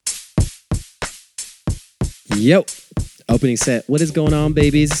Yo, opening set. What is going on,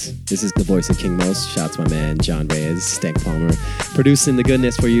 babies? This is the voice of King Most. Shout out to my man, John Reyes, Stank Palmer, producing the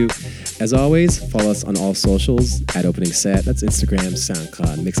goodness for you. As always, follow us on all socials at Opening Set. That's Instagram,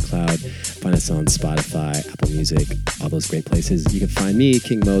 SoundCloud, Mixcloud. Find us on Spotify, Apple Music, all those great places. You can find me,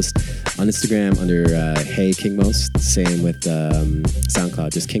 King Most, on Instagram under Hey King Most. Same with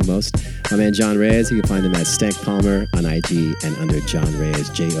SoundCloud, just King Most. My man, John Reyes, you can find him at Stank Palmer on IG and under John Reyes,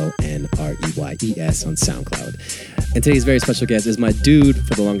 JONREYES on SoundCloud. And today's very special guest is my dude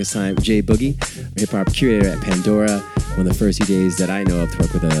for the longest time, JBoogie, a hip-hop curator at Pandora, one of the first DJs that I know of to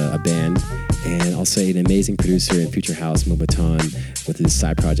work with a band, and also an amazing producer in Future House, Mobaton, with his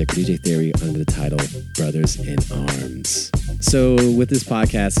side project, DJ Theory, under the title Brothers in Arms. So with this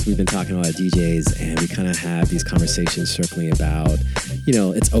podcast, we've been talking about DJs, and we kind of have these conversations circling about, you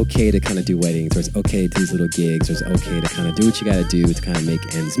know, it's okay to kind of do weddings, or it's okay to do these little gigs, or it's okay to kind of do what you got to do to kind of make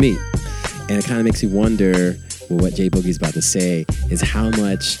ends meet. And it kind of makes me wonder, well, what JBoogie's about to say is how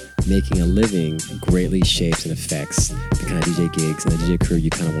much making a living greatly shapes and affects the kind of DJ gigs and the DJ career you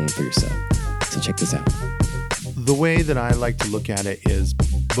kind of want for yourself. So check this out. The way that I like to look at it is,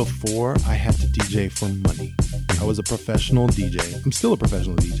 before I had to DJ for money. I was a professional DJ. I'm still a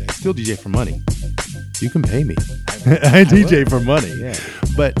professional DJ. I still DJ for money. You can pay me. I DJ for money. Yeah.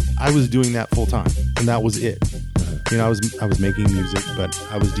 But I was doing that full time, and that was it. You know, I was making music, but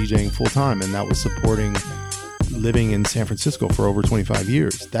I was DJing full time, and that was supporting living in San Francisco for over 25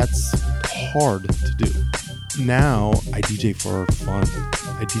 years. That's hard to do. Now I DJ for fun.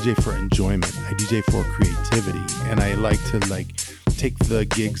 I DJ for enjoyment. I DJ for creativity. And I like to take the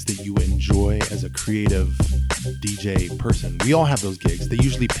gigs that you enjoy as a creative DJ person. We all have those gigs. They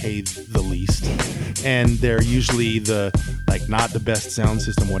usually pay the least, and they're usually not the best sound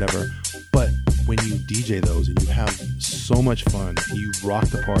system, whatever. But when you DJ those and you have so much fun, you rock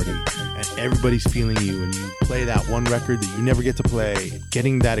the party and everybody's feeling you, and you play that one record that you never get to play,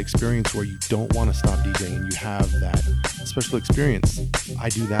 getting that experience where you don't want to stop DJing and you have that special experience. I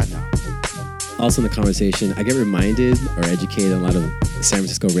do that now. Also in the conversation, I get reminded or educated on a lot of San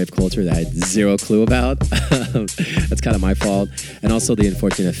Francisco rave culture that I had zero clue about. That's kind of my fault. And also the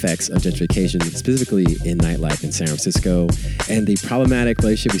unfortunate effects of gentrification, specifically in nightlife in San Francisco, and the problematic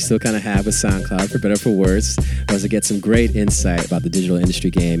relationship we still kind of have with SoundCloud, for better or for worse. I was to get some great insight about the digital industry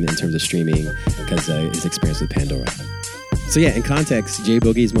game in terms of streaming because his experience with Pandora. So yeah, in context,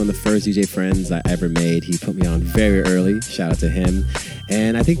 JBoogie is one of the first DJ friends I ever made. He put me on very early. Shout out to him.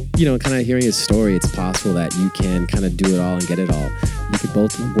 And I think, you know, kind of hearing his story, it's possible that you can kind of do it all and get it all. You could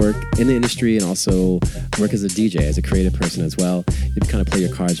both work in the industry and also work as a DJ, as a creative person as well. If you kind of play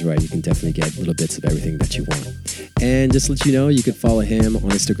your cards right, you can definitely get little bits of everything that you want. And just to let you know, you could follow him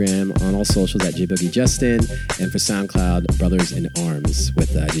on Instagram, on all socials at JBoogie Justin, and for SoundCloud, Brothers in Arms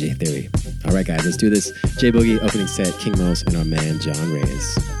with DJ Theory. All right, guys, let's do this. JBoogie, opening set, King Most, and our man, John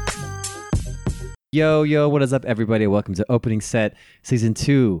Reyes. Yo, what is up, everybody? Welcome to Opening Set, Season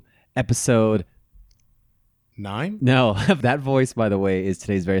 2, Episode 9? No, that voice, by the way, is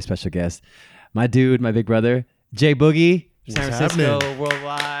today's very special guest. My dude, my big brother, JBoogie, San Francisco,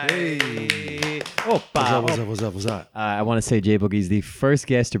 worldwide. Hey. What's up? I want to say JBoogie is the first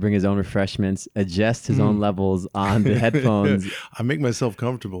guest to bring his own refreshments, adjust his own levels on the headphones. I make myself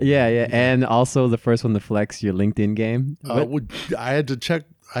comfortable. Yeah. And also the first one to flex your LinkedIn game.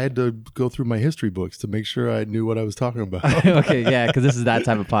 I had to go through my history books to make sure I knew what I was talking about. Okay, yeah, because this is that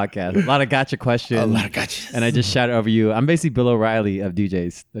type of podcast. A lot of gotcha questions. A lot of gotchas. And I just shouted over you. I'm basically Bill O'Reilly of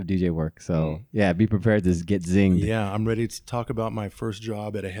DJ work. So yeah, be prepared to get zinged. Yeah, I'm ready to talk about my first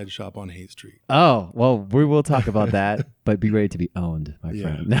job at a head shop on Haight Street. Oh, well, we will talk about that, but be ready to be owned, my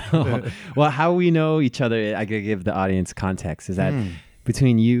friend. No. Well, how we know each other, I gotta give the audience context, is that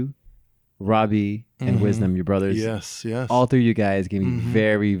between you, Robbie, and Wisdom, your brothers. Yes. All three of you guys gave me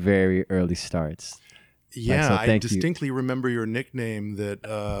very, very early starts. Yeah, so I distinctly remember your nickname that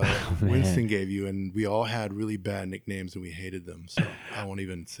Winston gave you, and we all had really bad nicknames and we hated them, so I won't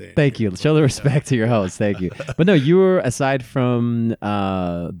even say it. Thank you. Show the respect to your host. Thank you. But no, you were, aside from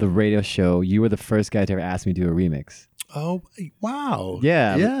the radio show, you were the first guy to ever ask me to do a remix. Oh, wow.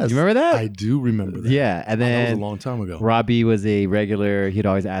 Yeah. Yes. You remember that? I do remember that. Yeah. And then that was a long time ago. Robbie was a regular. He'd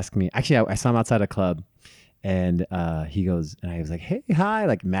always ask me. Actually, I saw him outside a club, and he goes, and I was like, hey, hi,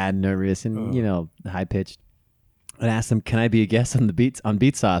 like mad nervous and, high pitched. And I asked him, can I be a guest on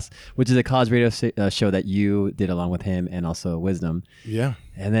Beat Sauce, which is a college radio show that you did along with him and also Wisdom. Yeah.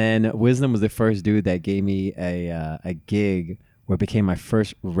 And then Wisdom was the first dude that gave me a gig where it became my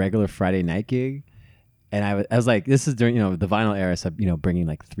first regular Friday night gig. And I was like, this is during, the vinyl era, so, bringing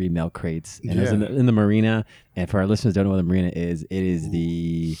like 3 milk crates. And I was in the marina. And for our listeners who don't know what the marina is, it is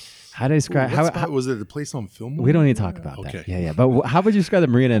the How do you describe? How was it the place on Fillmore? We don't need to talk about that. Yeah. But how would you describe the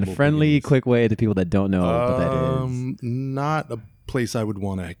marina in a friendly, quick way to people that don't know what that is? Not a place I would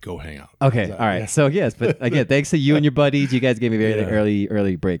want to go hang out. Okay, all right. Yeah. So yes, but again, thanks to you and your buddies. You guys gave me a very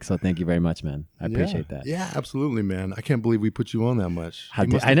early break, so thank you very much, man. I appreciate that. Yeah, absolutely, man. I can't believe we put you on that much. I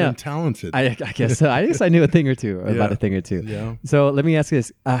know. Been talented. I guess so. I guess I knew a thing or two about a thing or two. Yeah. So let me ask you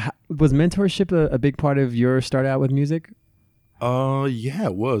this: was mentorship a big part of your start out with music? Yeah,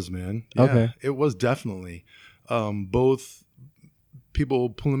 it was, man. Yeah, okay, it was definitely. Both people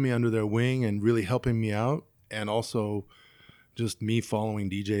pulling me under their wing and really helping me out, and also just me following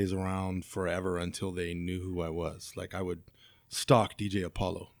DJs around forever until they knew who I was. Like I would stalk DJ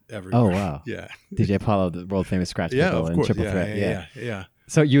Apollo everywhere. Oh wow, yeah, DJ Apollo, the world famous scratch pickle and triple threat. Yeah.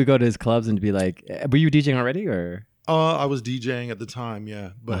 So you would go to his clubs and be like, were you DJing already or? I was DJing at the time,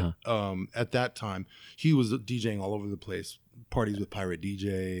 yeah. But at that time, he was DJing all over the place. Parties with pirate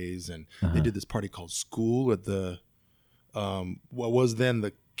DJs, and they did this party called School at the what was then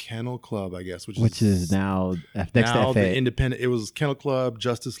the Kennel Club, I guess, which is now next to FA. The independent. It was Kennel Club,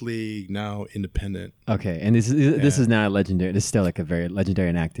 Justice League, now independent. Okay, and this is now legendary. This is still like a very legendary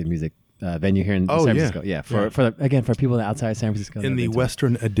and active music venue here in San Francisco. Yeah, for people outside San Francisco. In the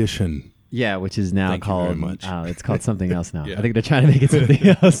Western Edition. Yeah, which is now called. It's called something else now. Yeah. I think they're trying to make it something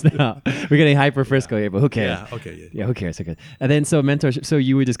else now. We're getting hyper Frisco here, but who cares? Yeah. Okay. Yeah. Who cares? Okay. And then mentorship. So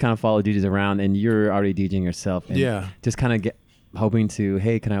you would just kind of follow DJs around, and you're already DJing yourself. And just kind of hoping to,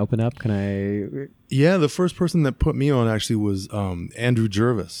 hey, can I open up? Can I? Yeah. The first person that put me on actually was Andrew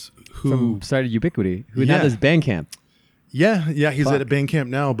Jervis, who started Ubiquity, who now does Bandcamp. Yeah, he's at Bandcamp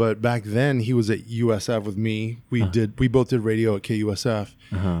now, but back then he was at USF with me. We both did radio at KUSF,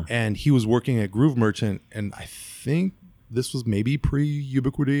 and he was working at Groove Merchant, and I think this was maybe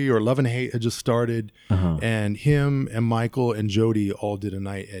pre-Ubiquity or Love and Hate had just started, and him and Michael and Jody all did a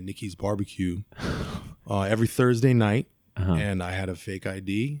night at Nikki's Barbecue every Thursday night, and I had a fake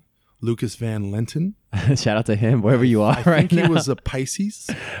ID. Lucas Van Lenton. Shout out to him, wherever you are right now. I think he was a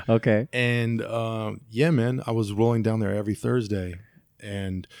Pisces. Okay. And man, I was rolling down there every Thursday,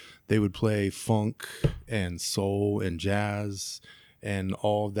 and they would play funk and soul and jazz and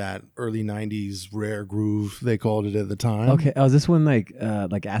all that early 90s rare groove, they called it at the time. Okay. Oh, is this one like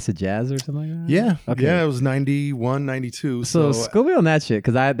acid jazz or something like that? Yeah. Okay. Yeah, it was 91, 92. So school me on that shit,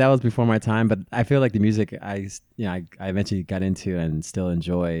 because that was before my time, but I feel like the music I eventually got into and still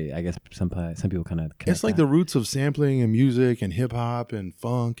enjoy. I guess some people kind of it's like the roots of sampling and music and hip hop and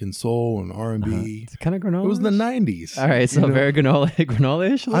funk and soul and R&B. It's kind of granola. It was the 90s. All right, so very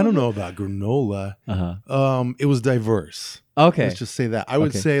granola-ish. I don't know about granola. It was diverse. Okay. Let's just say that. I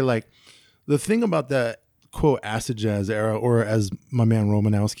would say like the thing about that quote acid jazz era, or as my man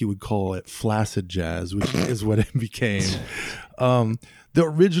Romanowski would call it, flaccid jazz, which is what it became. The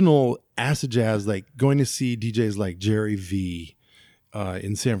original acid jazz, like going to see DJs like Jerry V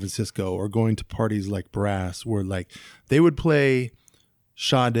in San Francisco, or going to parties like Brass, where like they would play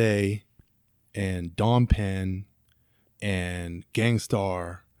Sade and Dom Penn and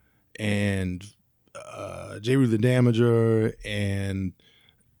Gangstar and J. the Damager, and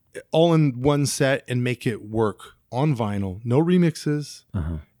all in one set, and make it work on vinyl, no remixes,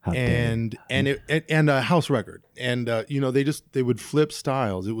 and a house record, and they would flip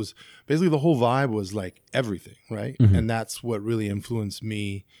styles. It was basically the whole vibe was like everything, right? And that's what really influenced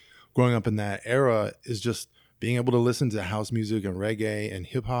me growing up in that era, is just being able to listen to house music and reggae and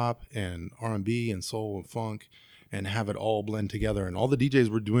hip hop and R&B and soul and funk, and have it all blend together. And all the DJs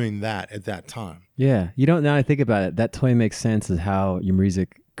were doing that at that time. Yeah. Now I think about it, that totally makes sense as how your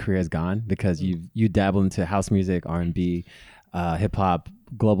music career has gone, because you dabble into house music, R&B, hip hop,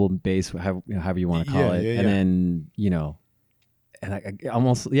 global bass, however you want to call it. And then, and I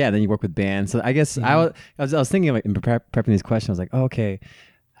almost, then you work with bands. So I guess I was thinking in prepping these questions, I was like, oh, okay,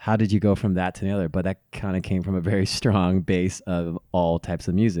 how did you go from that to the other? But that kind of came from a very strong base of all types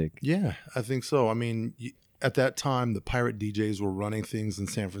of music. Yeah, I think so. I mean, at that time, the pirate DJs were running things in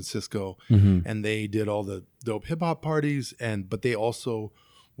San Francisco, and they did all the dope hip hop parties, but they also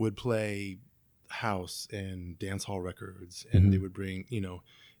would play house and dance hall records, and they would bring,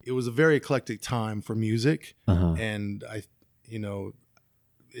 it was a very eclectic time for music, and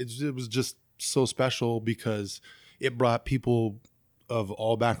it was just so special because it brought people of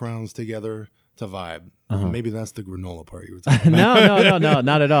all backgrounds together to vibe. Maybe that's the granola part you were talking about. No,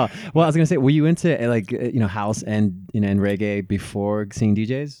 not at all. Well, I was gonna say, were you into house and and reggae before seeing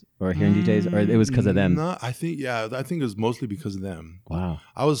DJs or hearing DJs, or it was because of them? No, I think it was mostly because of them. Wow.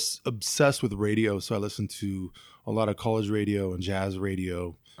 I was obsessed with radio, so I listened to a lot of college radio and jazz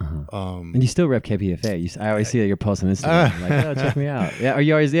radio, And you still rep KPFA. I always see that you're posting Instagram. Like, oh, check me out. Yeah, or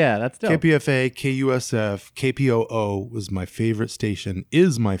you always, that's dope. KPFA, KUSF, KPOO was my favorite station.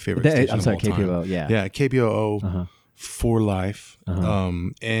 Is my favorite station. I'm sorry, of all KPOO. time. Yeah, yeah, KPOO for life,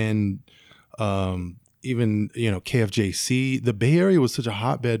 and even KFJC. The Bay Area was such a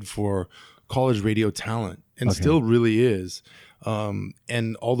hotbed for college radio talent, and still really is.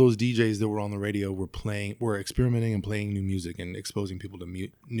 And all those DJs that were on the radio were experimenting and playing new music and exposing people to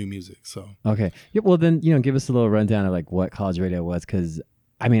new music. So well then give us a little rundown of like what college radio was, because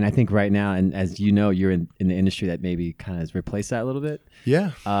I mean I think right now, and as you know, you're in the industry that maybe kind of has replaced that a little bit.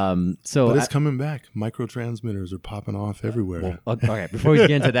 Yeah. But it's coming back. Micro transmitters are popping off everywhere. Well, okay, before we get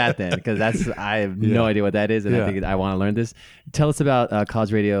into that then, because I have no idea what that is, and I think I want to learn this. Tell us about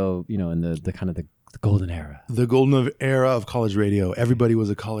college radio. In the kind of the golden era. The golden era of college radio. Everybody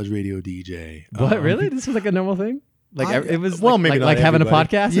was a college radio DJ. What, really? This was like a normal thing? It was maybe like having a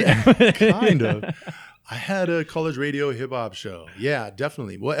podcast? Yeah, kind of. I had a college radio hip hop show. Yeah,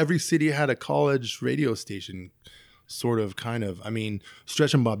 definitely. Well, every city had a college radio station, sort of, kind of. I mean,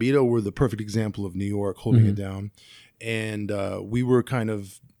 Stretch and Bobbito were the perfect example of New York holding it down. And we were kind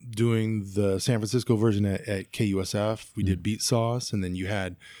of doing the San Francisco version at KUSF. We did Beat Sauce, and then you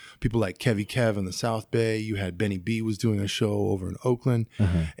had people like Kevy Kev in the South Bay. You had Benny B was doing a show over in Oakland,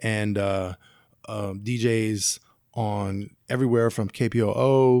 and DJs on everywhere from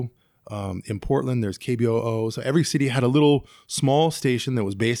KPOO. In Portland, there's KBOO. So every city had a little small station that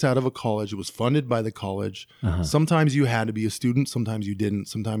was based out of a college. It was funded by the college. Sometimes you had to be a student. Sometimes you didn't.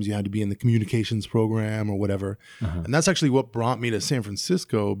 Sometimes you had to be in the communications program or whatever. And that's actually what brought me to San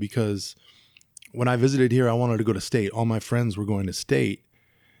Francisco, because when I visited here, I wanted to go to State. All my friends were going to State.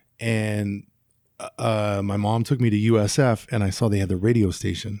 And my mom took me to USF, and I saw they had the radio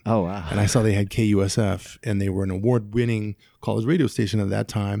station. Oh, wow. And I saw they had KUSF, and they were an award-winning college radio station at that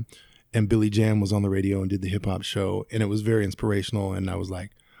time. And Billy Jam was on the radio and did the hip-hop show, and it was very inspirational. And I was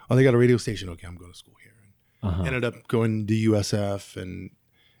like, oh, they got a radio station. Okay, I'm going to school here. And ended up going to USF, and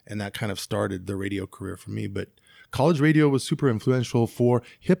that kind of started the radio career for me. But college radio was super influential for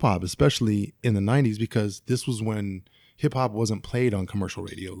hip-hop, especially in the 90s, because this was when hip-hop wasn't played on commercial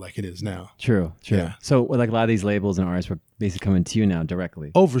radio like it is now. True. Yeah. So like a lot of these labels and artists were basically coming to you now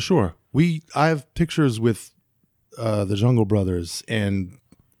directly. Oh, for sure. I have pictures with the Jungle Brothers and,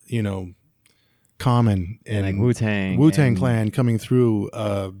 Common and like Wu-Tang Clan coming through.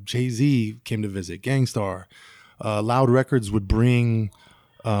 Jay-Z came to visit, Gangstar. Loud Records would bring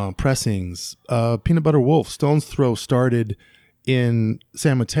pressings. Peanut Butter Wolf, Stone's Throw started in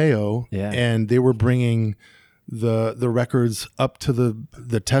San Mateo, and they were bringing the records up to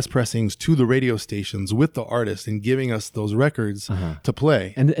the test pressings to the radio stations with the artist and giving us those records to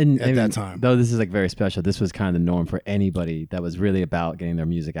play and at that time. Though this is like very special, this was kind of the norm for anybody that was really about getting their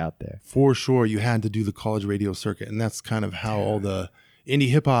music out there. For sure, you had to do the college radio circuit, and that's kind of how all the indie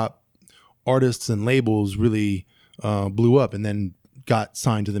hip hop artists and labels really blew up, and then got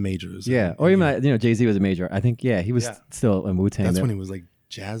signed to the majors. Yeah, or even Jay-Z was a major. I think he was still in Wu-Tang. That's when he was like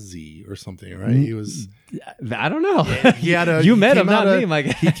Jazzy or something, right? He was. I don't know. He had you met him, not me. My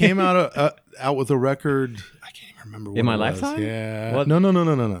guy. He came out with a record. I can't even remember. What in my it lifetime? Was. Yeah. What?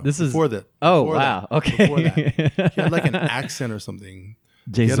 No. This is before that. Oh before wow. That. Okay. Before that. He had like an accent or something.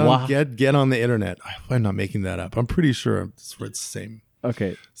 Get on the internet. I'm not making that up. I'm pretty sure it's the same.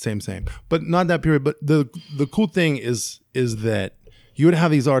 Okay. Same. But not that period. But the cool thing is that you would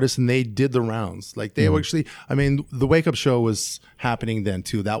have these artists and they did the rounds. Like they actually, I mean, the Wake Up Show was happening then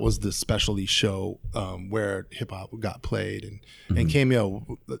too. That was the specialty show where hip hop got played, and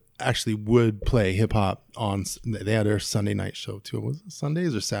Cameo actually would play hip hop on. They had their Sunday night show too. Was it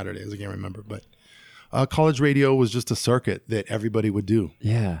Sundays or Saturdays? I can't remember, but. College radio was just a circuit that everybody would do.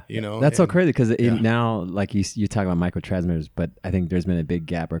 Yeah. That's so crazy because now, like you talk about microtransmitters, but I think there's been a big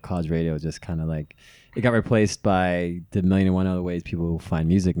gap where college radio just kind of like, it got replaced by the million and one other ways people find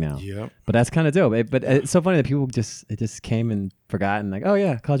music now. Yeah. But that's kind of dope. But it's so funny that people just came and forgot and like, oh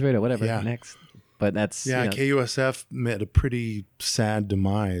yeah, college radio, whatever, next. But that's KUSF met a pretty sad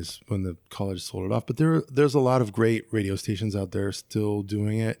demise when the college sold it off. But there's a lot of great radio stations out there still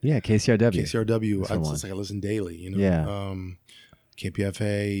doing it. Yeah, KCRW. It's like I listen daily. Yeah.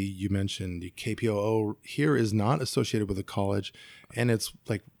 KPFA, you mentioned KPOO here is not associated with a college, and it's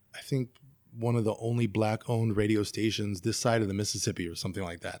like I think one of the only black-owned radio stations this side of the Mississippi or something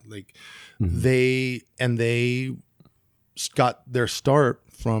like that. Like they got their start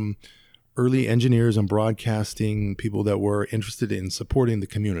from early engineers and broadcasting people that were interested in supporting the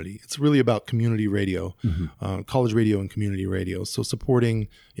community. It's really about community radio, college radio and community radio. So supporting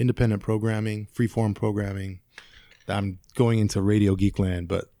independent programming, freeform programming, I'm going into radio geek land,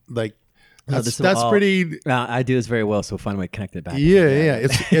 but like that's all, pretty. I do this very well, so find a way to connect it back. Yeah.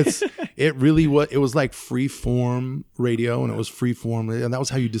 It really was. It was like free form radio, and it was free form, and that was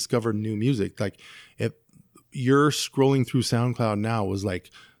how you discovered new music. Like if you're scrolling through SoundCloud now was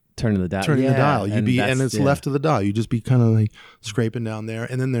like turning the dial. The dial. And it's left of the dial. You just be kind of like scraping down there,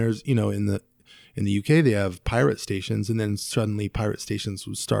 and then there's in the UK, they have pirate stations, and then suddenly pirate stations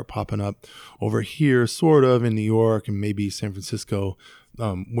would start popping up over here, sort of in New York and maybe San Francisco,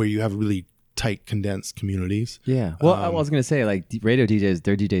 where you have really tight, condensed communities. Yeah. Well, I was going to say, like, radio DJs,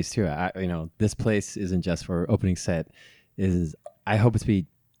 they're DJs too. This place isn't just for opening set. I hope it's be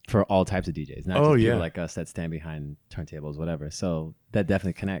for all types of DJs, not just people like us that stand behind turntables, whatever. So that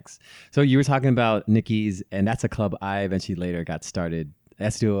definitely connects. So you were talking about Nikki's, and that's a club I eventually later got started. I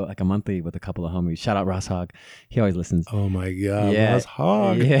used to do like a monthly with a couple of homies. Shout out Ross Hogg. He always listens. Oh my God. Yeah. Ross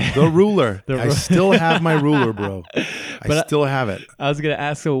Hogg. Yeah. The ruler. I still have my ruler, bro. I still have it. I was going to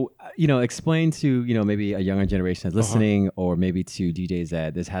ask, so, explain to, maybe a younger generation that's listening, or maybe to DJs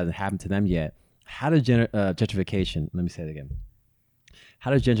that this hasn't happened to them yet. How does gentrification, let me say it again. How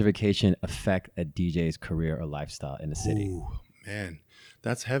does gentrification affect a DJ's career or lifestyle in the city? Ooh, man,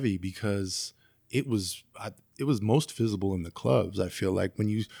 that's heavy because it was most visible in the clubs. I feel like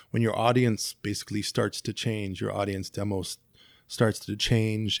when your audience basically starts to change, your audience demos starts to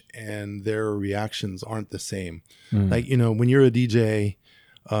change, and their reactions aren't the same. Like, when you're a DJ,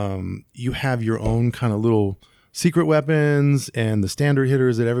 you have your own kind of little secret weapons and the standard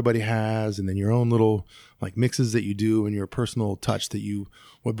hitters that everybody has, and then your own little like mixes that you do and your personal touch that you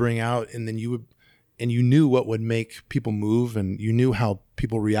would bring out, and then you knew what would make people move, and you knew how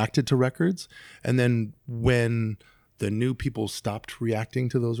people reacted to records. And then when the new people stopped reacting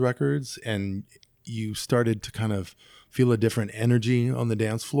to those records and you started to kind of feel a different energy on the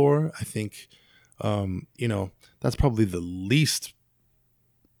dance floor, I think, that's probably the least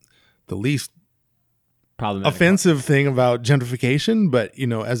offensive thing about gentrification. But,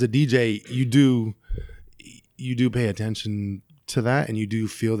 as a DJ, you do pay attention to that, and you do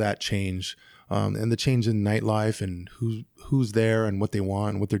feel that change. And the change in nightlife and who's there and what they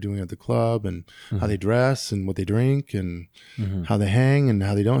want and what they're doing at the club and how they dress and what they drink and how they hang and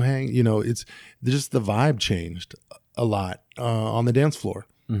how they don't hang. It's just the vibe changed a lot on the dance floor.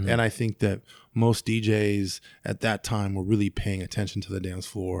 And I think that most DJs at that time were really paying attention to the dance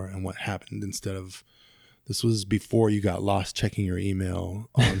floor and what happened, instead of, this was before you got lost checking your email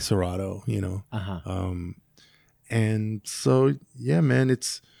on Serato, and so, yeah, man,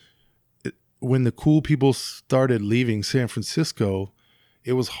 when the cool people started leaving San Francisco,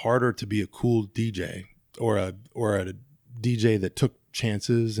 it was harder to be a cool DJ or a DJ that took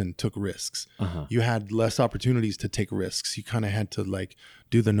chances and took risks. You had less opportunities to take risks. You kind of had to like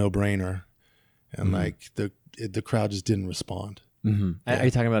do the no-brainer, and like the crowd just didn't respond. Yeah. Are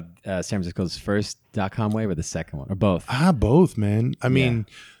you talking about San Francisco's first .com wave or the second one, or both? Both, man. I mean,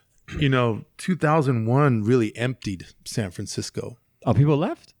 2001 really emptied San Francisco. Oh, people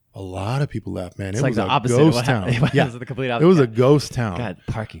left? A lot of people left, man. It was like the opposite. Ghost town. It was the complete opposite. It was a ghost town. God,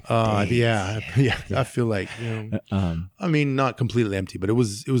 parking. Yeah. I feel like, I mean, not completely empty, but it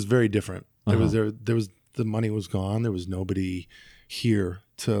was very different. There was the money was gone. There was nobody here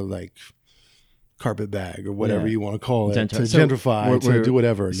to like carpet bag or whatever you want to call it, to gentrify, to do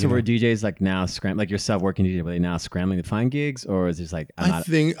whatever. So were DJs like now scrambling, like yourself working DJ, were they now scrambling to find gigs, or is it just like I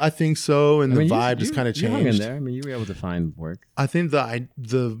think so, and the vibe just kind of changed. You hung in there. I mean, you were able to find work. I think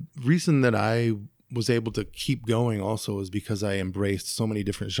the reason that I was able to keep going also is because I embraced so many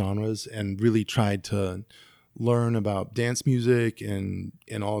different genres and really tried to learn about dance music and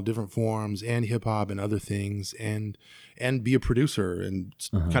in all different forms, and hip hop and other things, and be a producer and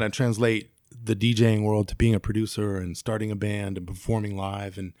kind of translate the DJing world to being a producer and starting a band and performing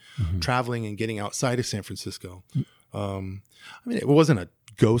live and traveling and getting outside of San Francisco. I mean, it wasn't a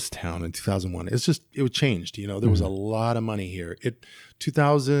ghost town in 2001. It's just, it changed. There was a lot of money here.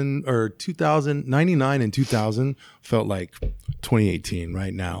 99 and 2000 felt like 2018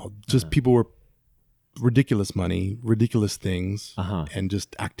 right now. Just people were ridiculous money, ridiculous things, and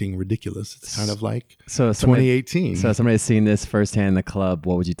just acting ridiculous. It's kind of like 2018. So somebody's seen this firsthand in the club.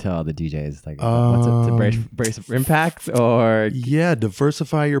 What would you tell the DJs? Like, what's it, to brace impact, or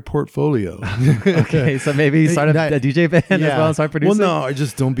diversify your portfolio. Okay, so maybe start a DJ band as well and start producing. Well, no,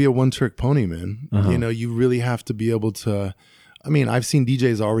 just don't be a one-trick pony, man. You really have to be able to. I mean, I've seen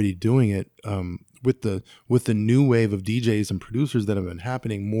DJs already doing it with the new wave of DJs and producers that have been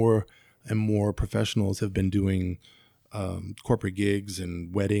happening. More and more professionals have been doing corporate gigs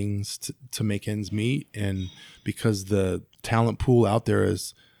and weddings to make ends meet. And because the talent pool out there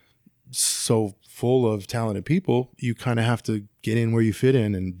is so full of talented people, you kind of have to get in where you fit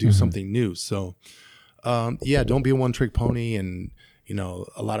in and do something new. So, don't be a one-trick pony. And,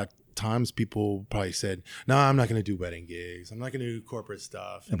 a lot of times people probably said, no, I'm not going to do wedding gigs. I'm not going to do corporate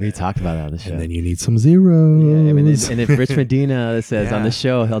stuff. And we talked about that on the show. And then you need some zeros. Yeah, I mean, and if Rich Medina says on the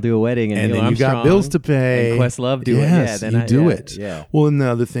show he'll do a wedding, and then you got bills to pay, and Questlove do it, then you do it. it. Yeah. Well, and the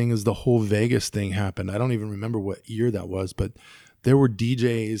other thing is the whole Vegas thing happened. I don't even remember what year that was, but there were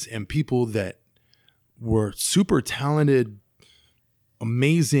DJs and people that were super talented,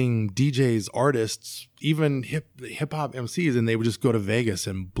 amazing DJs, artists, even hip hop MCs, and they would just go to Vegas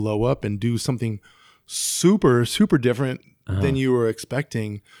and blow up and do something super, super different than you were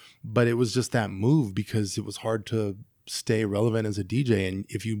expecting. But it was just that move because it was hard to stay relevant as a DJ. And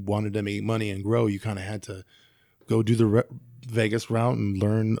if you wanted to make money and grow, you kind of had to go do the Vegas route and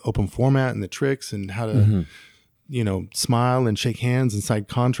learn open format and the tricks and how to smile and shake hands and sign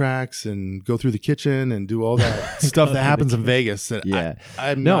contracts and go through the kitchen and do all that stuff that happens in Vegas. Yeah.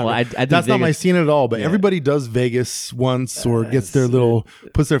 That's not my scene at all, but everybody does Vegas once or gets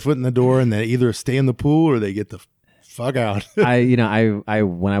puts their foot in the door, and they either stay in the pool or they get the fuck out. When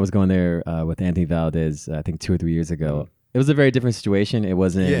I was going there with Anthony Valdez, I think 2 or 3 years ago, it was a very different situation. It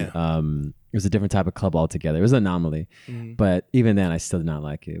wasn't, it was a different type of club altogether. It was an anomaly, but even then I still did not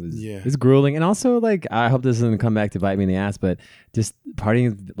like it. It was grueling. And also, like, I hope this doesn't come back to bite me in the ass, but just partying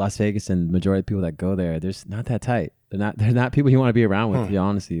in Las Vegas, and the majority of people that go there, they're not that tight. They're not people you want to be around with, to be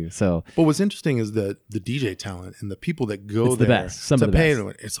honest with you. So, but what's interesting is the DJ talent and the people that go there. The best. Some of the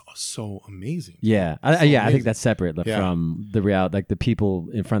best. It's so amazing. Yeah, I think that's separate from the reality, like the people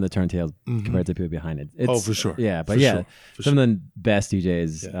in front of the turntables compared to people behind it. It's, for sure. Yeah, but some of the best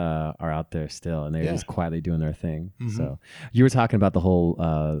DJs are out there still, and they're just quietly doing their thing. So, you were talking about the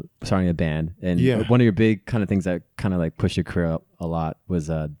whole starting a band, and one of your big kind of things that kind of like pushed your career up a lot was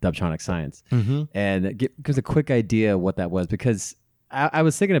Dubtronic Science. And give us a quick idea what that was, because I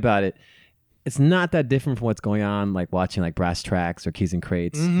was thinking about it. It's not that different from what's going on, like watching like Brass Tracks or Keys and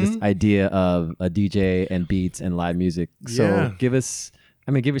Crates. This idea of a DJ and beats and live music. So give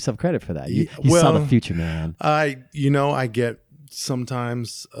yourself credit for that. You saw the future, man. I get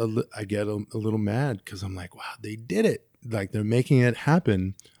sometimes I get a little mad because I'm like, wow, they did it. Like, they're making it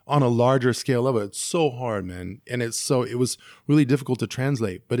happen on a larger scale level. It's so hard, man. And it was really difficult to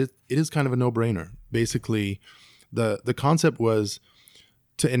translate, but it is kind of a no-brainer. Basically, the concept was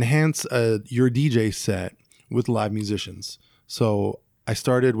to enhance your DJ set with live musicians. So I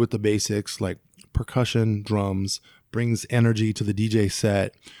started with the basics, like percussion, drums, brings energy to the DJ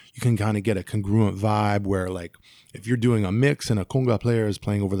set. You can kind of get a congruent vibe where, like, if you're doing a mix and a conga player is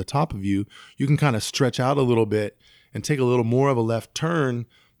playing over the top of you, you can kind of stretch out a little bit and take a little more of a left turn,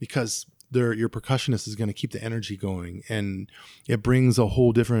 because your percussionist is going to keep the energy going. And it brings a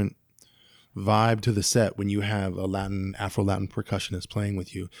whole different vibe to the set when you have a Afro-Latin percussionist playing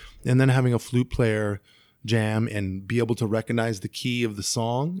with you. And then having a flute player jam and be able to recognize the key of the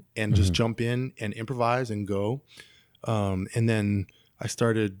song and just jump in and improvise and go. And then I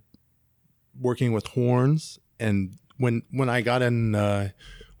started working with horns. And when I got in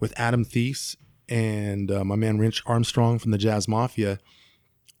with Adam Thies and my man Rich Armstrong from the Jazz Mafia,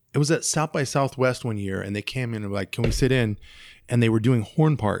 it was at South by Southwest one year, and they came in and were like, can we sit in? And they were doing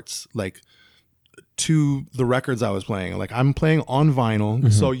horn parts, like, to the records I was playing. Like, I'm playing on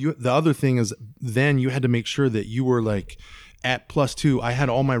vinyl. So the other thing is, then you had to make sure that you were like at +2. I had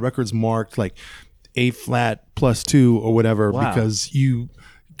all my records marked like A flat +2 or whatever, because you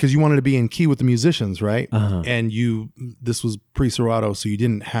wanted to be in key with the musicians, right? And this was pre-Serato, so you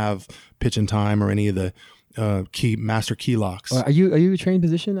didn't have pitch and time or any of the master key locks. Are you a trained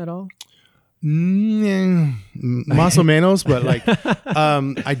musician at all? Más o menos, but like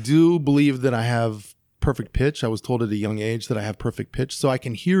I do believe that I have perfect pitch. I was told at a young age that I have perfect pitch, so I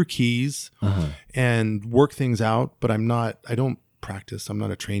can hear keys and work things out, but I don't practice. I'm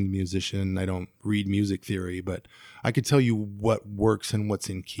not a trained musician. I don't read music theory, but I could tell you what works and what's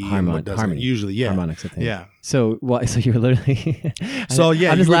in key and what doesn't. Harmony. Usually, yeah. Harmonics, I think. Yeah. So you're literally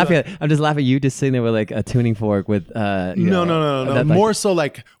I'm just laughing at you just sitting there with like a tuning fork with No. More so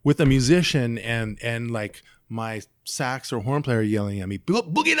like with a musician and like my sax or horn player yelling at me,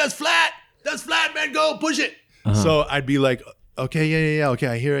 "Boogie, that's flat, man, go push it." So I'd be like, okay, yeah, okay,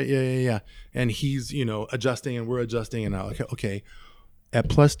 I hear it, yeah. And he's, adjusting and we're adjusting, and I'm like, okay, at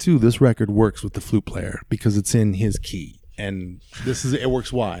 +2, this record works with the flute player because it's in his key, and it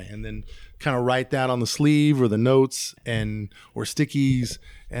works Y. And then kind of write that on the sleeve or the notes or stickies,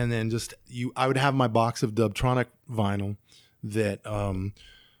 and then I would have my box of Dubtronic vinyl that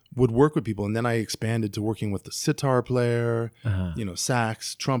would work with people, and then I expanded to working with the sitar player,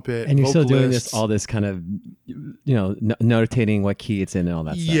 sax, trumpet, and you're still doing vocalists. all this kind of, notating what key it's in and all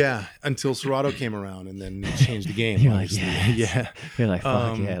that stuff. Yeah, until Serato came around, and then it changed the game. You're obviously. like, yes. Yeah, You're like,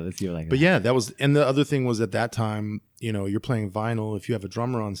 fuck yeah, let's do it like but that. yeah, that was, and the other thing was at that time, you're playing vinyl. If you have a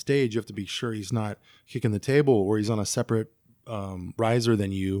drummer on stage, you have to be sure he's not kicking the table or he's on a separate riser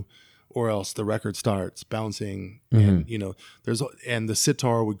than you, or else the record starts bouncing. And and the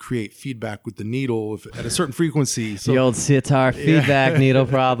sitar would create feedback with the needle at a certain frequency. So the old sitar feedback needle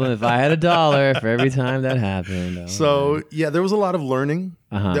problem. If I had $1 for every time that happened. There was a lot of learning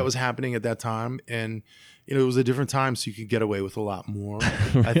Uh-huh. that was happening at that time, and it was a different time, so you could get away with a lot more,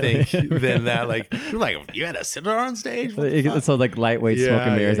 I think, than that. Like, you're like, you had a sitar on stage? It's all like lightweight smoke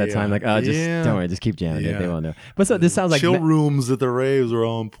and mirrors that time. Like, don't worry, just keep jamming it. They won't know. But so this sounds like chill rooms at the raves are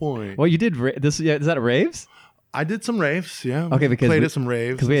on point. Well, you did this. Yeah, is that a raves? I did some raves, yeah. Okay, because played at some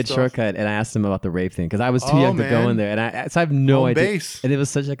raves because we had stuff. Shortcut, and I asked him about the rave thing because I was too young to go in there, and I have no Home idea. base. And it was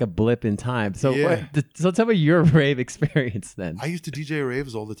such like a blip in time. So Yeah. so tell me your rave experience then. I used to DJ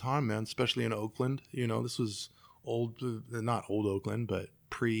raves all the time, man, especially in Oakland. This was not old Oakland, but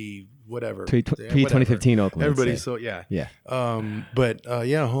pre 2015 Oakland. Everybody, let's say. so yeah. Yeah.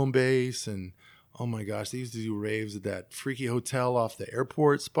 Home base, and oh my gosh, they used to do raves at that freaky hotel off the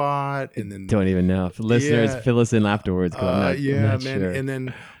airport spot, and then Don't even know. For listeners, fill us in afterwards. 'Cause I'm not man, sure. and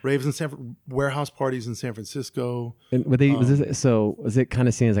then raves in warehouse parties in San Francisco. And was it kind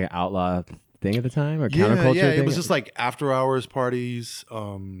of seen as like an outlaw thing at the time or counterculture? Yeah, thing? it was just like after hours parties,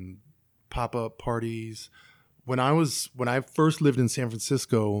 pop up parties. When I first lived in San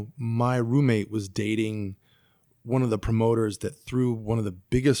Francisco, my roommate was dating one of the promoters that threw one of the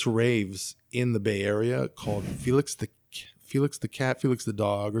biggest raves in the Bay Area called Felix the Cat, Felix the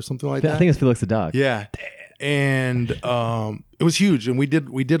Dog, or something like that. I think it's Felix the Dog. Yeah. And it was huge, and we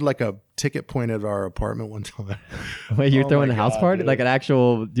did like a ticket point at our apartment one time. Wait, you're throwing a house party? dude. Like an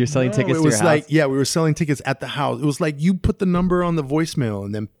actual, you're selling tickets to your house? Like, yeah, we were selling tickets at the house. It was like you put the number on the voicemail,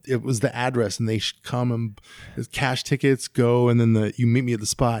 and then it was the address, and they come and cash tickets go, and then you meet me at the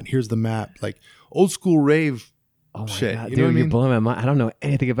spot, and here's the map. Like old school rave. Oh my shit, God, you dude, know what I you're mean? blowing my mind. I don't know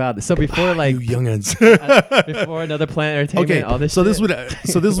anything about this. So before like You youngins. before Another Planet Entertainment, Okay, all this so shit.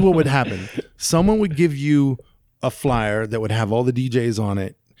 this is what would happen. Someone would give you a flyer that would have all the DJs on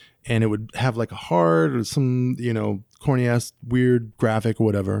it, and it would have like a heart or some, corny ass weird graphic or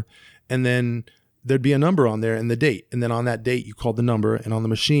whatever. And then there'd be a number on there and the date. And then on that date, you called the number, and on the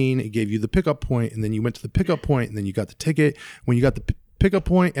machine, it gave you the pickup point, and then you went to the pickup point, and then you got the ticket. When you got the pickup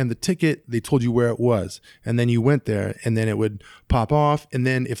point and the ticket, they told you where it was. And then you went there, and then it would pop off. And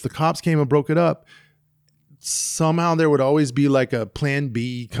then if the cops came and broke it up, somehow there would always be like a plan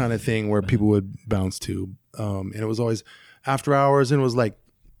B kind of thing where people would bounce to. And it was always after hours, and it was like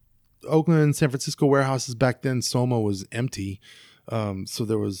Oakland, San Francisco warehouses back then. Soma was empty. So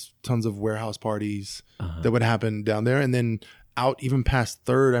there was tons of warehouse parties that would happen down there. And then out even past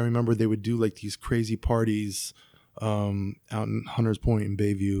Third, I remember they would do like these crazy parties out in Hunters Point in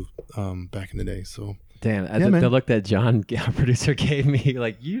Bayview back in the day. So damn, Yeah, the man. look that John, our producer, gave me,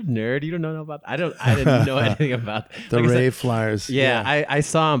 like, you nerd, you don't know about. I didn't know anything about the like I said, rave flyers. Yeah, I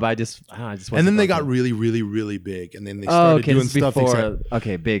saw him, but I just wasn't And then they focused. got really, really, really big, and then they started doing this is stuff. before. except-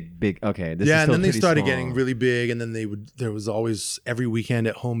 Okay, big. Okay, this is yeah, and still then they pretty started small. getting really big, and then there was always every weekend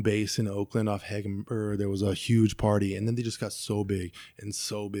at home base in Oakland off Hegenberg, there was a huge party, and then they just got so big and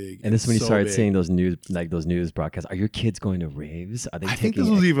so big. And this is when you so started big. seeing those news broadcasts. Are your kids going to raves? Are they I think taking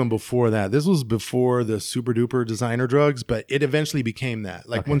this was even before that. This was before the super duper designer drugs, but it eventually became that.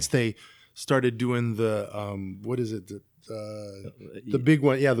 Like Okay. once they started doing the what is it? The big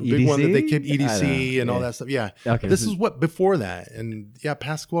one, yeah, the big one that they kept EDC? I don't EDC know. and all Yeah. that stuff. Yeah, Okay, this is what before that, and yeah,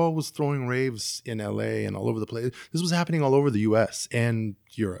 Pasquale was throwing raves in LA and all over the place. This was happening all over the US and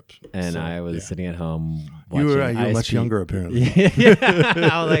Europe. And So, I was yeah. sitting at home. You were watching much ISP. younger apparently. Yeah,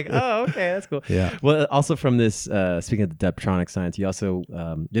 I was like, oh, okay, that's cool. Yeah. Well, also from this, speaking of the Deptronic science, you also,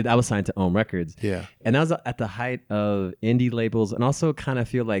 I was signed to Ohm Records. Yeah. And that was at the height of indie labels, and also kind of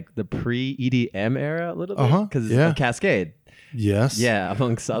feel like the pre-EDM era a little bit. Because yeah. Cascade. Yes. Yeah,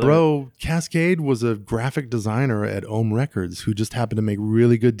 amongst other. Bro, Cascade was a graphic designer at Ohm Records who just happened to make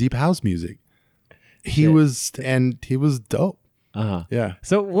really good deep house music. He was dope. Uh-huh. Yeah.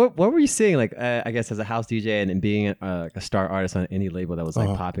 So what were you seeing, like, I guess as a house DJ and being a star artist on any label that was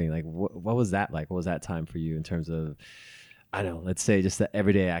like popping, like what was that like? What was that time for you in terms of, I don't know, let's say just the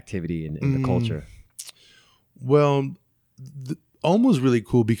everyday activity in the culture? Well, Ohm was really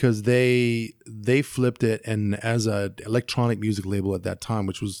cool because they flipped it, and as a electronic music label at that time,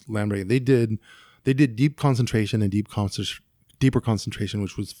 which was Lamborghini, they did deep concentration and deep Deeper Concentration,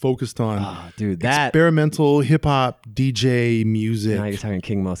 which was focused on experimental hip hop DJ music. Now you're talking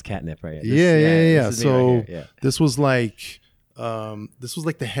King Mo's Catnip, right? So this was like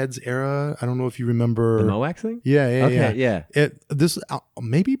the Heads era. I don't know if you remember the Mo waxing. Yeah. This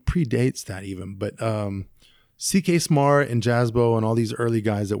maybe predates that even, but CK Smart and Jazzbo and all these early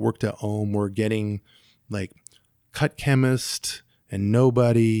guys that worked at Ohm were getting like Cut Chemist and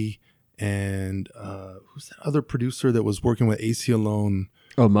Nobody. And who's that other producer that was working with AC Alone?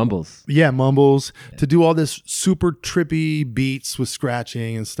 Oh, Mumbles. Yeah, Mumbles. Yeah. To do all this super trippy beats with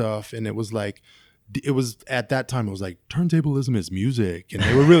scratching and stuff. And it was like, at that time, it was like, turntablism is music. And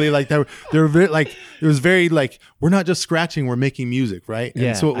they were really like, they were very like, it was very like, we're not just scratching, we're making music, right?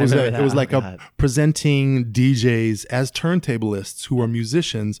 And so it was like presenting DJs as turntablists who are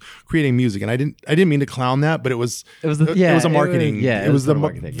musicians creating music. And I didn't mean to clown that, but it was a marketing. It was a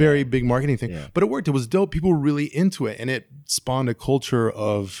very big marketing thing. Yeah. But it worked. It was dope. People were really into it. And it spawned a culture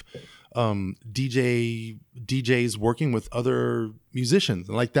of DJs working with other musicians,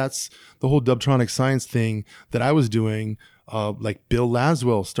 and like that's the whole Dubtronic Science thing that I was doing. Like Bill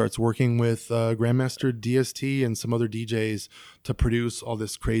Laswell starts working with Grandmaster DST and some other DJs to produce all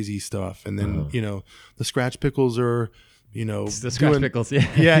this crazy stuff, and then the Scratch Pickles are the Scratch Pickles,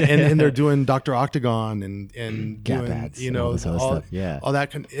 and they're doing Dr. Octagon and Gap doing ads, all stuff. All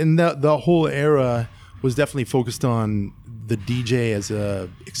that and the whole era was definitely focused on the DJ as a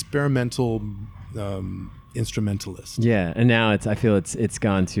experimental instrumentalist. Yeah, and now I feel it's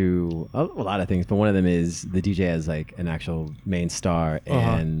gone to a lot of things, but one of them is the DJ as like an actual main star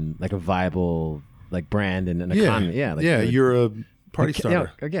and like a viable like brand and an economy. You're a party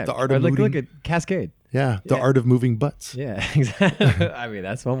starter. The art of look at Cascade. The art of moving butts. Yeah, exactly. I mean,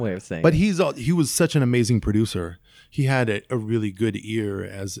 that's one way of saying. But he was such an amazing producer. He had a really good ear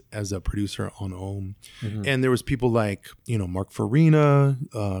as a producer on Ohm. Mm-hmm. And there was people like, Mark Farina,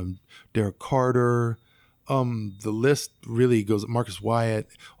 Derek Carter. The list really goes, Marcus Wyatt,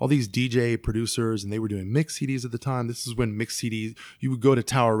 all these DJ producers, and they were doing mix CDs at the time. This is when mix CDs, you would go to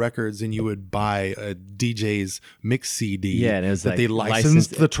Tower Records and you would buy a DJ's mix CD. Yeah, and it was that like they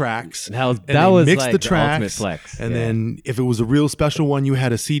licensed the tracks. And that was mixed like the tracks, ultimate flex. And then if it was a real special one, you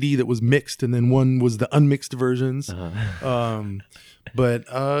had a CD that was mixed, and then one was the unmixed versions. But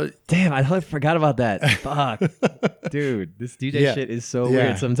damn, I totally forgot about that. Fuck, dude, this DJ shit is so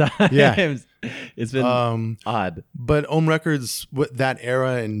weird sometimes. Yeah. It's been odd. But Ohm Records, that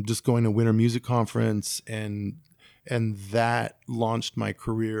era, and just going to Winter Music Conference, and that launched my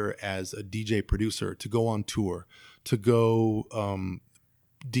career as a DJ producer to go on tour, to go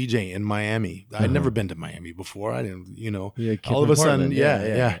DJ in Miami. I'd never been to Miami before. I didn't, all of a sudden,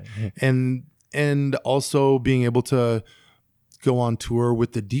 and also being able to go on tour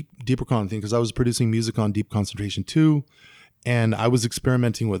with the Deeper Con thing, because I was producing music on Deep Concentration 2, and I was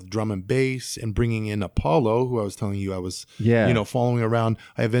experimenting with drum and bass and bringing in Apollo, who I was telling you I was following around.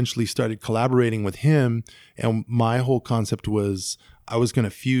 I eventually started collaborating with him, and my whole concept was I was going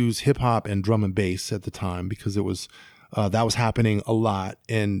to fuse hip hop and drum and bass at the time, because it was that was happening a lot,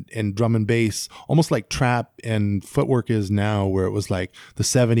 and drum and bass, almost like trap and footwork is now, where it was like the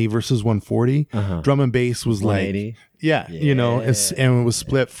 70 versus 140. Drum and bass was like, and it was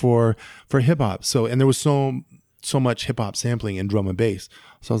split for hip hop. So, and there was so much hip hop sampling in drum and bass.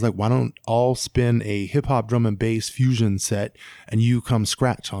 So I was like, why don't all spin a hip hop drum and bass fusion set, and you come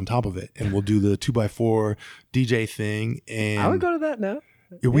scratch on top of it, and we'll do the 2x4 DJ thing. And I would go to that now.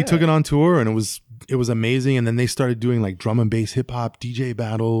 We took it on tour, and it was amazing. And then they started doing like drum and bass hip hop DJ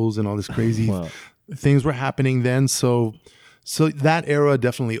battles, and all this crazy things were happening then. So that era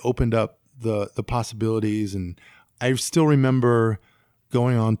definitely opened up the possibilities. And I still remember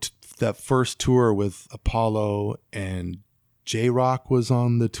going on that first tour with Apollo, and J-Rock was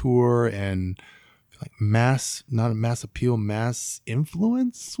on the tour, and like Mass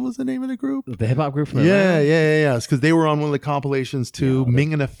Influence was the name of the group. The hip hop group from Atlanta? Yeah. It's because they were on one of the compilations too.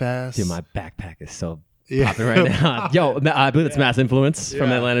 Ming and FS. Dude, my backpack is so popular right now. Yo, I believe it's Mass Influence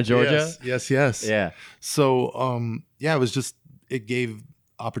from Atlanta, Georgia. Yes. Yeah. So, it gave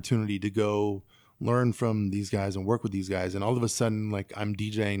opportunity to go learn from these guys and work with these guys. And all of a sudden, like, I'm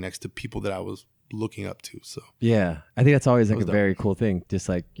DJing next to people that I was looking up to. So yeah, I think that's always like a very cool thing. Just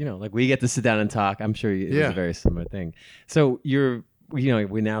like, like we get to sit down and talk. I'm sure it was a very similar thing. So we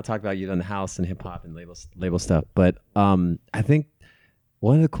now talk about you on the house and hip hop and label stuff. But I think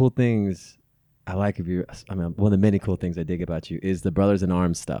one of the cool things I like of you, one of the many cool things I dig about you is the Brothers in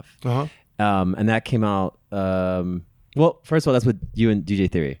Arms stuff. And that came out Well, first of all, that's with you and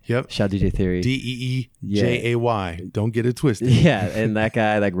DJ Theory. Yep. Shout DJ Theory. DEEJAY. Don't get it twisted. Yeah, and that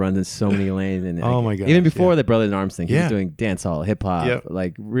guy like runs in so many lanes. And oh my god! Even before the Brother in Arms thing, he was doing dancehall, hip hop,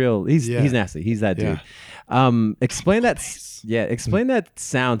 like real. He's nasty. He's that dude. Explain that. Nice. Yeah, explain that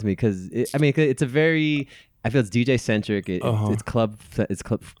sound to me because it's a very. I feel it's DJ centric. It's club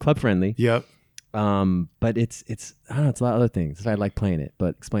friendly. Yep. But it's I don't know. It's a lot of other things. I like playing it,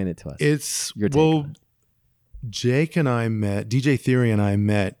 but explain it to us. It's Jake and I met. DJ Theory and I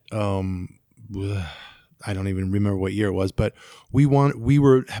met. I don't even remember what year it was, but we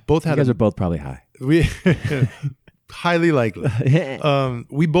were both had. You guys are both probably high. We highly likely.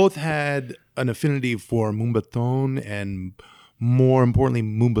 We both had an affinity for Moombahton and more importantly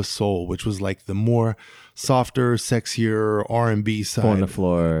Moomba Soul, which was like the more softer, sexier R&B side. On the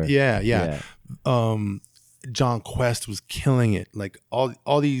floor. Yeah. John Quest was killing it. Like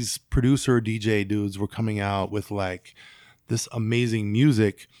all these producer DJ dudes were coming out with like this amazing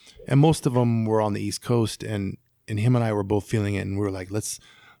music, and most of them were on the East Coast, and him and I were both feeling it, and we were like, let's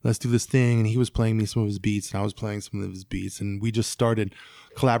do this thing. And he was playing me some of his beats, and I was playing some of his beats, and we just started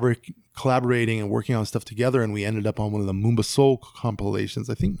collaborating and working on stuff together, and we ended up on one of the Moomba Soul compilations,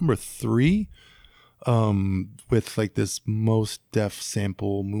 I think number 3, with like this Most Def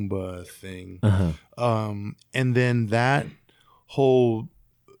sample Moomba thing. And then that whole,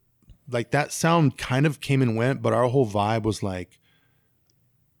 like that sound kind of came and went, but our whole vibe was like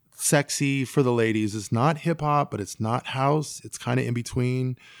sexy for the ladies. It's not hip hop, but it's not house. It's kind of in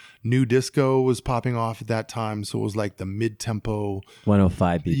between. New disco was popping off at that time, so it was like the mid-tempo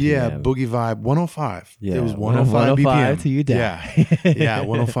 105 BPM. Yeah, boogie vibe. 105. Yeah, it was 105 BPM till you die. Yeah,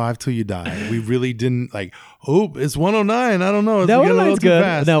 105 till you die. We really didn't like. Oh, it's 109. I don't know. No, 109's good.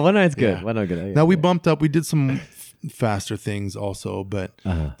 Fast. No, 109's good. Yeah. 109 good. Now we bumped up. We did some faster things also, but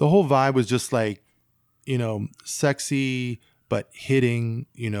the whole vibe was just like, sexy but hitting,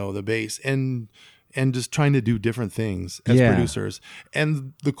 the bass and just trying to do different things as producers.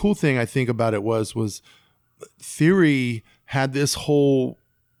 And the cool thing I think about it was Theory had this whole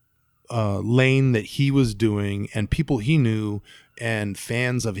lane that he was doing and people he knew and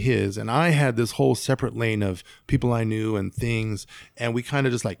fans of his. And I had this whole separate lane of people I knew and things. And we kind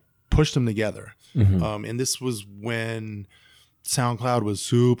of just like pushed them together. And this was when SoundCloud was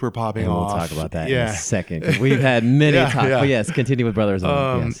super popping off. We'll talk about that in a second. We've had many talks. But yes, continue with Brothers.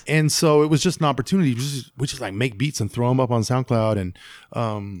 Yes. And so it was just an opportunity. We just like make beats and throw them up on SoundCloud.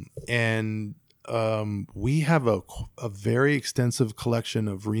 And we have a very extensive collection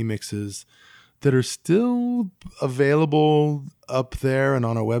of remixes that are still available up there and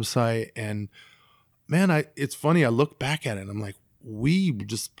on our website. And man, it's funny. I look back at it and I'm like, we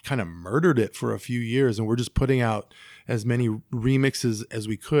just kind of murdered it for a few years, and we're just putting out as many remixes as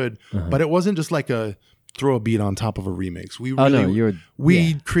we could. But it wasn't just like a throw a beat on top of a remix.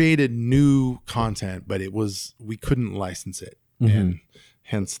 We created new content, but we couldn't license it, and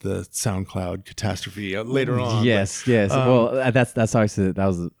hence the SoundCloud catastrophe later on. Yes. Well, that's obviously that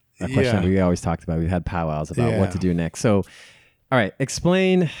was a question we always talked about. We had powwows about what to do next. So, all right,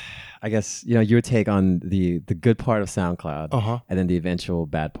 explain. I guess, your take on the good part of SoundCloud and then the eventual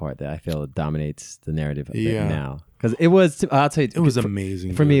bad part that I feel dominates the narrative of it now. Because I'll tell you, it was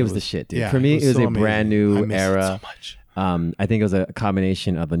amazing. For me, it was the shit, dude. For me, it was a brand new era. So much. I think it was a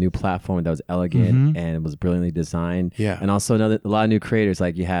combination of a new platform that was elegant and it was brilliantly designed. Yeah. And also a lot of new creators,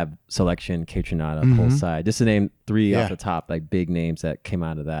 like you have Selection, Kaytranada, Poolside, just to name 3 off the top, like big names that came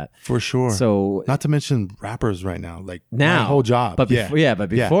out of that. For sure. So not to mention rappers right now, like now, my whole job. But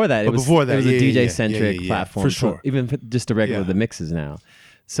before that, it was a DJ centric platform. For sure. So even just the regular, the mixes now.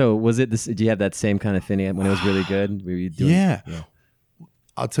 So was it this, do you have that same kind of thing when it was really good? Were you doing,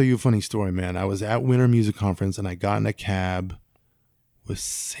 I'll tell you a funny story, man. I was at Winter Music Conference and I got in a cab with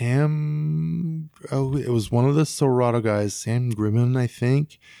Sam. Oh, it was one of the Serato guys, Sam Grimman, I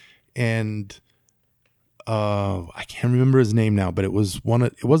think. And I can't remember his name now, but it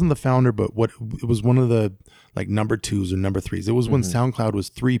wasn't the founder, but it was one of the like number 2s or number 3s. It was when SoundCloud was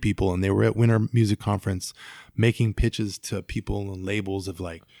 3 people and they were at Winter Music Conference making pitches to people and labels of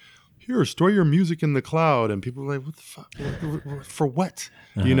like, here, store your music in the cloud, and people were like, "What the fuck? For what?"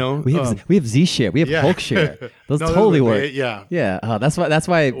 We have Z share, we have Hulk share. Those totally work. That's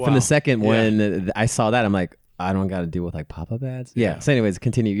why from the second when I saw that, I'm like, I don't got to deal with like pop-up ads. So anyways,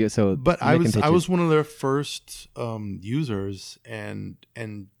 continue. So, but I was one of their first users and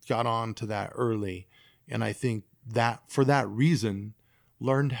got on to that early, and I think that for that reason,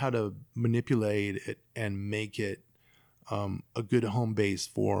 learned how to manipulate it and make it a good home base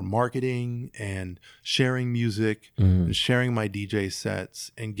for marketing and sharing music and sharing my DJ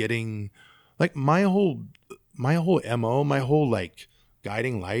sets and getting like my whole my whole MO, my whole like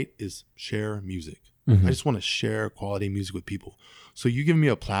guiding light is share music. Mm-hmm. I just want to share quality music with people. So you give me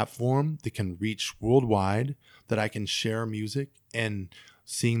a platform that can reach worldwide, that I can share music, and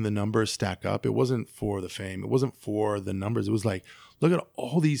seeing the numbers stack up. It wasn't for the fame. It wasn't for the numbers. It was like, look at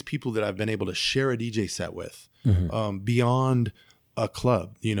all these people that I've been able to share a DJ set with, beyond a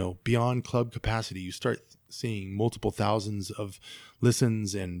club, beyond club capacity. You start seeing multiple thousands of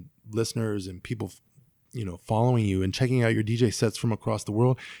listens and listeners and people, following you and checking out your DJ sets from across the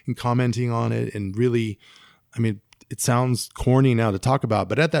world and commenting on it. And really, I mean, it sounds corny now to talk about,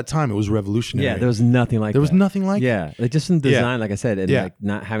 but at that time it was revolutionary. Yeah, there was nothing like that. There was nothing like Yeah, like just in design, like I said, and Yeah. like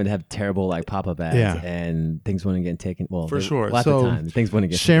not having to have terrible like pop-up ads Yeah. and things wouldn't get taken. Well, For sure. Lots So, of time, things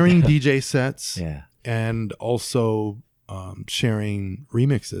wouldn't get sharing taken. DJ sets Yeah. and also sharing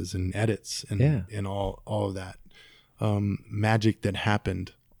remixes and edits and all of that magic that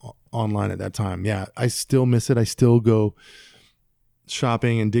happened online at that time. Yeah, I still miss it. I still go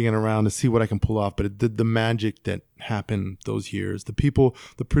shopping and digging around to see what I can pull off. But the magic that happened those years, the people,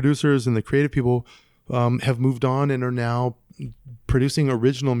 the producers and the creative people have moved on and are now producing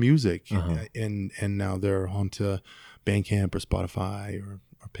original music. And now they're onto Bandcamp or Spotify or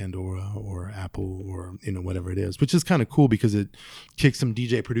Pandora or Apple or whatever it is, which is kind of cool because it kicks some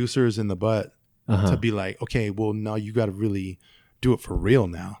DJ producers in the butt to be like, okay, well, now you got to really do it for real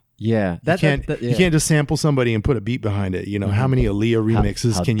now. Yeah, You can't just sample somebody and put a beat behind it. How many Aaliyah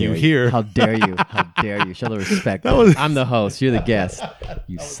remixes can you hear? How dare you? How dare you? Show the respect. I'm the host. You're the guest.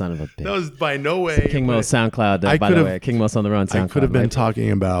 You son of a bitch. That was by no way. King Mo SoundCloud. I by could the have- way, King Mo's on the run. SoundCloud. I could have been talking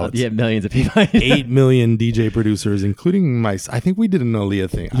about Yeah, millions of people. 8 million DJ producers, including I think we did an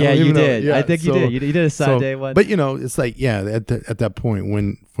Aaliyah thing. I Yeah, don't you even know. did. Yeah, I think you did. You did a side day one. But it's like, at that point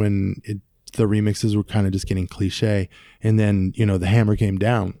when the remixes were kind of just getting cliche, and then the hammer came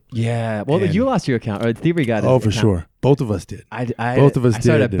down. Yeah. Well, you lost your account, or Thievery got. Oh, for sure. Both of us did. Both of us I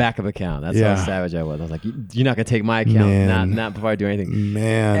started did. a backup account. That's how savage I was. I was like, you're not gonna take my account, Man. not before I do anything.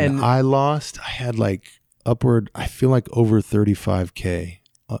 Man, And- I had like upward, I feel like over 35K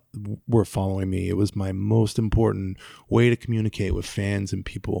were following me. It was my most important way to communicate with fans and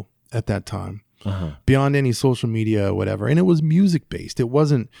people at that time, beyond any social media, whatever. And it was music based. It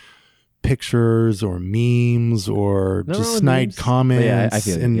wasn't pictures or memes or just snide memes. comments. Yeah, I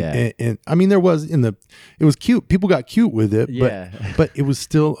feel it, and I mean, there was it was cute. People got cute with it, Yeah. but it was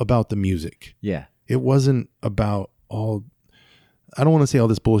still about the music. Yeah. It wasn't about all, I don't want to say all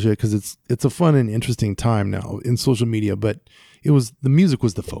this bullshit because it's a fun and interesting time now in social media, but the music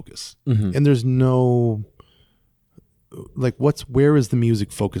was the focus. And there's no, like, where is the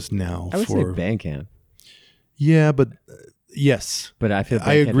music focused now? I would say Bandcamp. Yeah, but yes. But I feel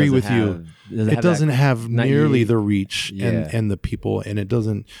I Bandcamp agree doesn't with have- you. It doesn't have not nearly you- the reach and the people, and it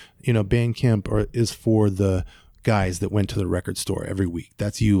doesn't, Bandcamp is for the guys that went to the record store every week.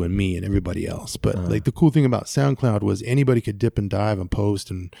 That's you and me and everybody else. But like the cool thing about SoundCloud was anybody could dip and dive and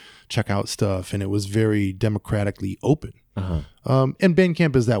post and check out stuff, and it was very democratically open. And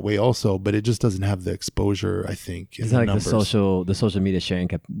Bandcamp is that way also, but it just doesn't have the exposure, I think. It's not like the social media sharing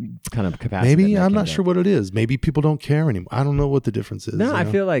kind of capacity. Maybe that I'm Bandcamp not does. sure what it is. Maybe people don't care anymore. I don't know what the difference is. No, I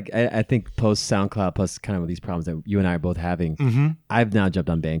feel like I think post SoundCloud, plus kind of these problems that you and I are both having, I've now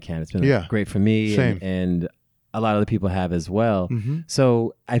jumped on Bandcamp. It's been great for me, Same. and a lot of other people have as well.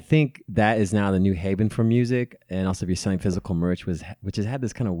 So I think that is now the new haven for music, and also if you're selling physical merch, which has had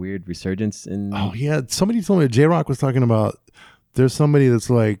this kind of weird resurgence in. Oh yeah, somebody told me J-Rock was talking about. There's somebody that's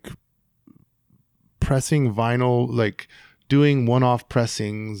like pressing vinyl, like doing one-off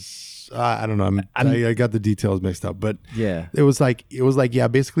pressings. I don't know. I got the details mixed up, but Yeah. it was like, yeah,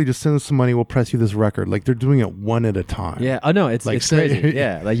 basically just send us some money. We'll press you this record. Like they're doing it one at a time. Yeah. Oh no, it's Like, crazy.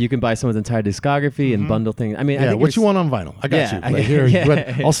 Yeah, like you can buy someone's entire discography and bundle things. I mean, I Yeah. think What you want on vinyl? I got Yeah, you. I- Like, here,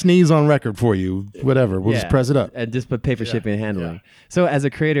 yeah. I'll sneeze on record for you. Whatever. We'll just press it up. and just pay for shipping and handling. So as a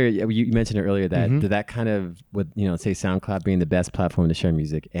creator, you mentioned it earlier that did that kind of with say SoundCloud being the best platform to share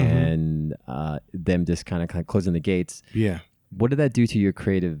music and them just kind of closing the gates. Yeah. What did that do to your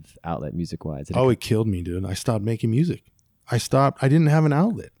creative outlet, music wise? It killed me, dude. I stopped making music. I didn't have an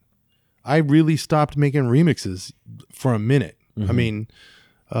outlet. I really stopped making remixes for a minute. I mean,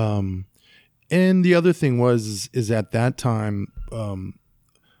 and the other thing is at that time,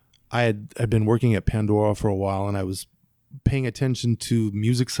 I'd been working at Pandora for a while, and I was paying attention to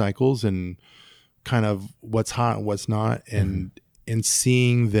music cycles and kind of what's hot and what's not, and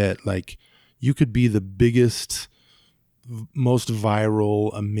seeing that like you could be the biggest, most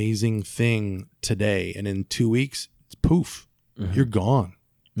viral, amazing thing today, and in 2 weeks, poof, you're gone.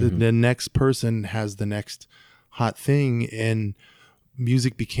 The next person has the next hot thing, and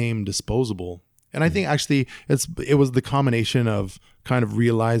music became disposable. And I think actually it was the combination of kind of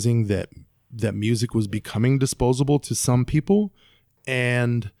realizing that music was becoming disposable to some people,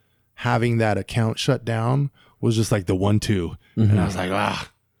 and having that account shut down was just like the 1-2. And I was like,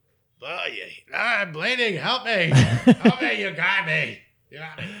 Blading, help me. Help me, you got me.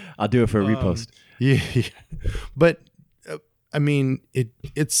 I'll do it for a repost. Yeah. But I mean,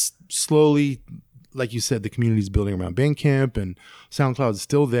 it's slowly, like you said, the community's building around Bandcamp, and SoundCloud is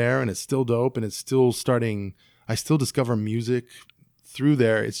still there, and it's still dope, and it's still starting. I still discover music through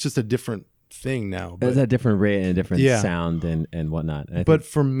there. It's just a different thing now. It's a different rate and a different sound and whatnot. But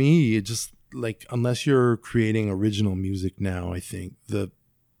for me, it just like, unless you're creating original music now, I think but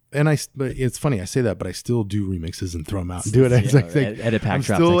it's funny I say that, but I still do remixes and throw them out and do it. Edit pack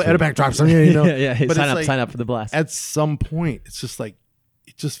drops. Still edit pack drops. But sign up for the blast. At some point, it's just like,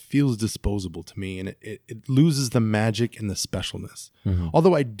 it just feels disposable to me, and it loses the magic and the specialness.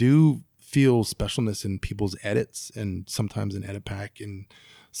 Although I do feel specialness in people's edits, and sometimes in edit pack, and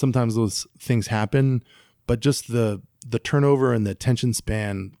sometimes those things happen, but just the turnover and the attention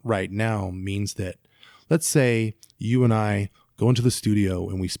span right now means that, let's say you and I go into the studio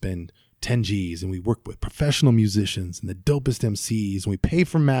and we spend 10 G's and we work with professional musicians and the dopest MCs, and we pay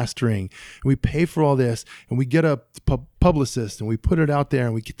for mastering and we pay for all this, and we get a publicist and we put it out there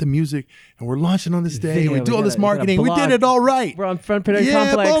and we get the music and we're launching on this day and we do all this marketing. We did it all right. We're on front page of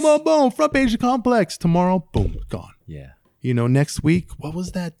Complex. Boom, boom, boom. Front page of Complex. Tomorrow, boom, gone. Yeah. Next week, what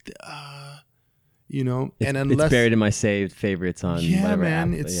was that? And unless it's buried in my saved favorites on whatever app.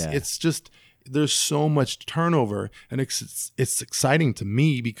 It's just, there's so much turnover, and it's exciting to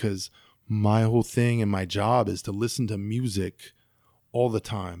me because my whole thing and my job is to listen to music all the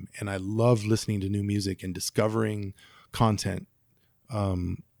time, and I love listening to new music and discovering content.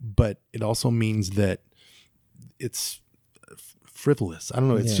 But it also means that it's frivolous. I don't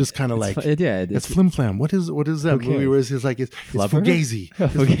know. It's just kind of like it's flim flam. What is that movie where it's like it's fugazi,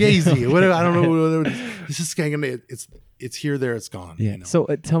 it's fugazi, whatever. I don't know. It's just kind of it's here, there, it's gone. Yeah. So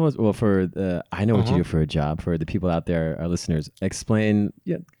tell us. Well, I know what you do for a job. For the people out there, our listeners, explain.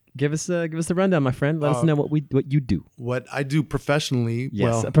 Yeah. Give us the rundown, my friend. Let us know what you do. What I do professionally,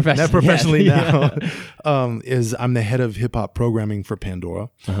 not professionally now, is I'm the head of hip hop programming for Pandora,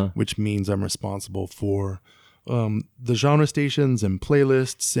 which means I'm responsible for the genre stations and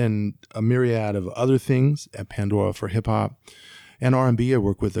playlists and a myriad of other things at Pandora for hip hop and R&B. I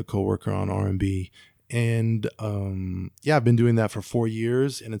work with a coworker on R&B, and I've been doing that for 4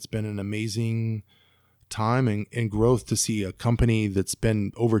 years, and it's been an amazing time and growth to see a company that's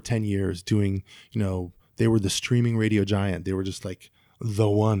been over 10 years doing, they were the streaming radio giant. They were just like the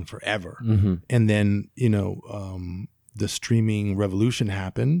one forever. And then, the streaming revolution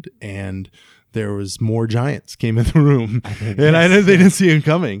happened, and there was more giants came in the room, and they didn't see it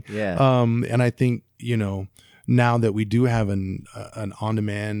coming. Yeah. And I think, now that we do have an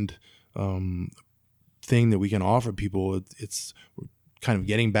on-demand thing that we can offer people, it's kind of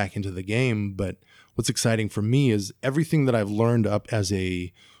getting back into the game. But what's exciting for me is everything that I've learned up as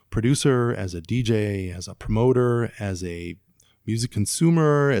a producer, as a DJ, as a promoter, as a music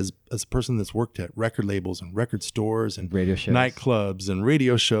consumer, as a person that's worked at record labels and record stores and radio shows, nightclubs and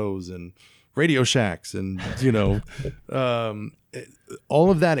radio shows and Radio Shacks, and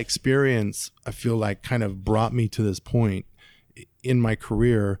all of that experience, I feel like kind of brought me to this point in my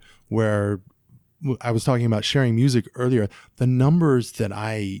career where I was talking about sharing music earlier. The numbers that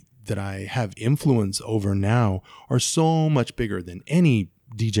I have influence over now are so much bigger than any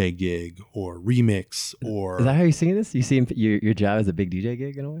DJ gig or remix. Or is that how you're seeing this? You see your job as a big DJ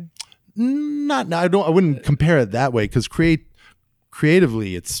gig in a way? I wouldn't compare it that way, because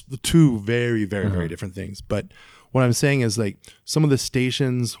creatively it's two very, very, very different things. But what I'm saying is, like, some of the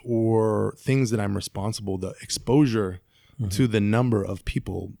stations or things that I'm responsible, the exposure to the number of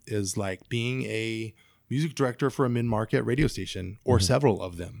people is like being a music director for a mid-market radio station or several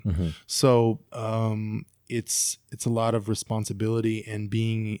of them. So it's a lot of responsibility, and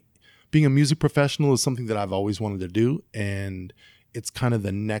being a music professional is something that I've always wanted to do, and it's kind of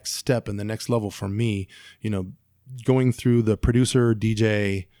the next step and the next level for me. Going through the producer,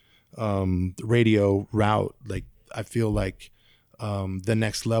 DJ, radio route, like, I feel like the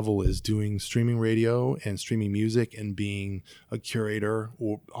next level is doing streaming radio and streaming music and being a curator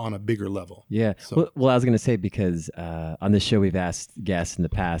or on a bigger level. Yeah. So, well, I was going to say, because on this show we've asked guests in the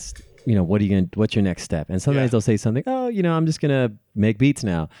past, what's your next step? And sometimes they'll say something, I'm just going to make beats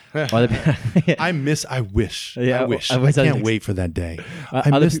now. I wish. I can't wait for that day.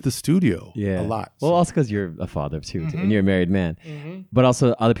 I miss the studio a lot. Well, also because you're a father too, and you're a married man. But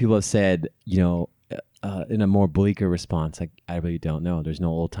also other people have said, in a more bleaker response, like I really don't know. There's no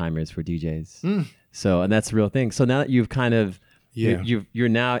old timers for DJs. So, and that's a real thing. So now that you've kind of, you're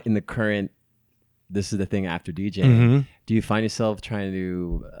now in the current, this is the thing after DJing. Do you find yourself trying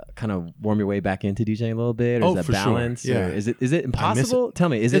to kind of warm your way back into DJing a little bit, or is that balance? Sure. Yeah. Or is it impossible? Tell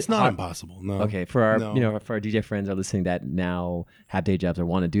me, it's not impossible? No. Okay, for our for our DJ friends that are listening that now have day jobs or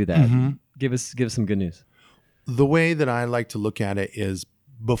want to do that, give us some good news. The way that I like to look at it is,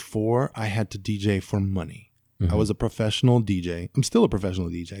 before I had to DJ for money. I was a professional DJ. I'm still a professional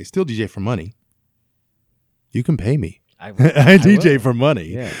DJ. I still DJ for money. You can pay me. I DJ for money.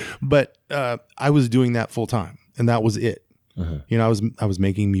 Yeah. But I was doing that full time, and that was it. You know, I was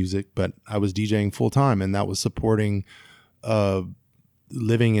making music, but I was DJing full time, and that was supporting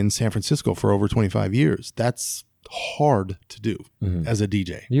living in San Francisco for over 25 years. That's hard to do as a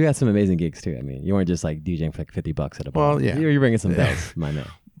DJ. You had some amazing gigs too. I mean, you weren't just like DJing for like $50 at a bar. Well, yeah. You're bringing some bells, my man.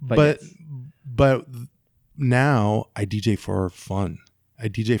 But now I DJ for fun. I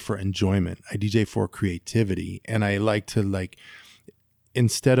DJ for enjoyment. I DJ for creativity. And I like to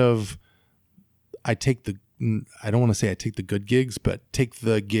instead of, I don't want to say I take the good gigs, but take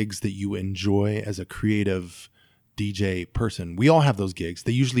the gigs that you enjoy as a creative DJ person. We all have those gigs.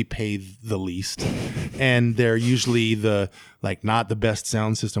 They usually pay the least, and they're usually not the best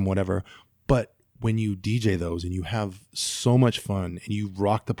sound system, whatever. But when you DJ those and you have so much fun and you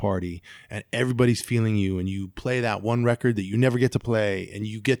rock the party and everybody's feeling you, and you play that one record that you never get to play, and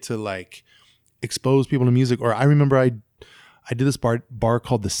you get to expose people to music. Or I remember I did this bar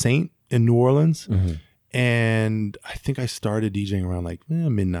called The Saint in New Orleans. And I think I started DJing around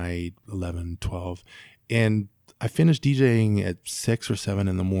midnight, 11, 12. And I finished DJing at 6 or 7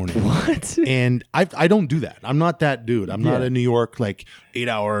 in the morning. What? And I don't do that. I'm not that dude. I'm not a New York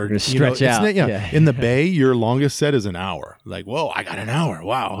 8-hour stretch out. In the Bay, your longest set is an hour. Whoa, I got an hour.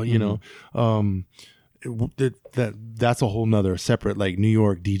 Wow. That's a whole nother separate New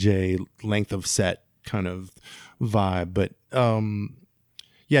York DJ length of set kind of vibe. But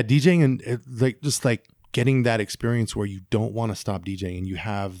DJing and getting that experience where you don't want to stop DJing and you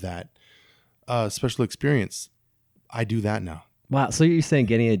have that special experience. I do that now. Wow. So you're saying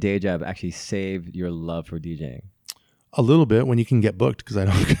getting a day job actually saved your love for DJing? A little bit when you can get booked, because I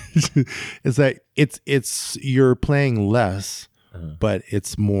don't. It's you're playing less, but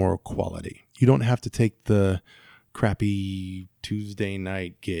it's more quality. You don't have to take the crappy Tuesday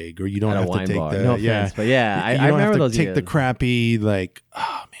night gig, or you don't have to take the offense, but I remember those. Take the crappy oh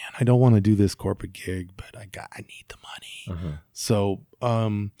man, I don't want to do this corporate gig, but I need the money. So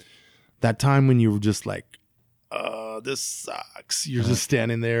that time when you were just this sucks. You're just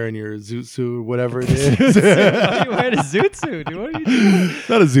standing there in your zoot suit or whatever it is. You wearing a zoot suit, dude. What are you doing?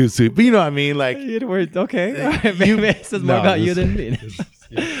 Not a zoot suit, but you know what I mean. Okay. All right, maybe it says more about you than me.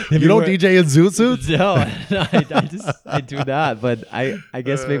 You don't DJ in zoot suits? No, I do not. But I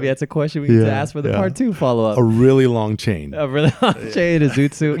guess maybe that's a question we need to ask for the part 2 follow-up. A really long chain. A really long chain, a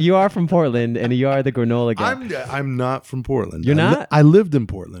zoot suit. You are from Portland, and you are the granola guy. I'm not from Portland. You're not? I lived in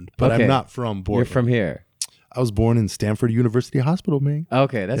Portland, but I'm not from Portland. You're from here. I was born in Stanford University Hospital, man.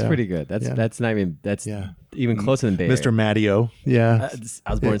 Okay, that's pretty good. That's not even even closer than Bay Area. Mr. Matteo. Yeah.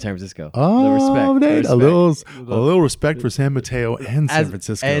 I was born in San Francisco. Oh, respect. A little respect for San Mateo and San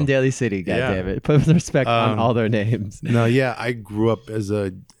Francisco. And Daly City, goddammit. Put some respect on all their names. No, I grew up as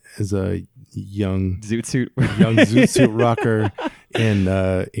a young zoot suit rocker in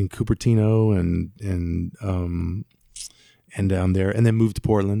Cupertino and down there, and then moved to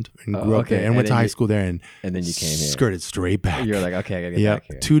Portland and grew up there, and went to high school there, and then you came here. Skirted straight back. You're like, okay, I gotta get back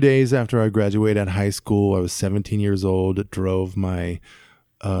here. 2 days after I graduated high school, I was 17 years old. Drove my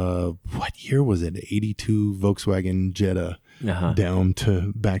what year was it? 82 Volkswagen Jetta down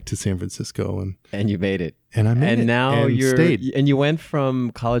back to San Francisco, and you made it, and I made it, and now you're stayed. And you went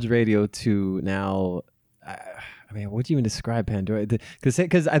from college radio to now. I mean, what do you even describe Pandora?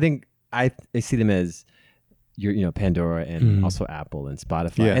 Because I think I see them as Pandora and also Apple and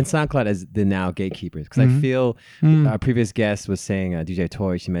Spotify and SoundCloud as the now gatekeepers. Because I feel our previous guest was saying, DJ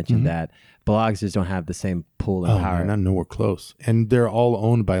Toy, she mentioned that blogs just don't have the same pull and power. They're not nowhere close. And they're all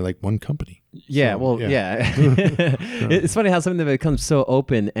owned by one company. Yeah, It's funny how something that becomes so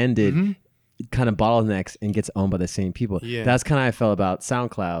open-ended kind of bottlenecks and gets owned by the same people. Yeah. That's kind of how I felt about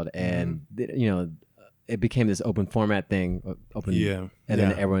SoundCloud. And, it became this open format thing, and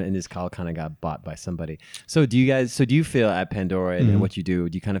then everyone in this call kind of got bought by somebody. So do you feel at Pandora and what you do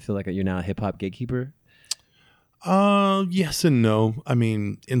you kind of feel like you're now a hip hop gatekeeper? Yes and no. I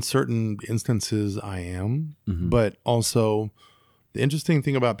mean, in certain instances I am, but also The interesting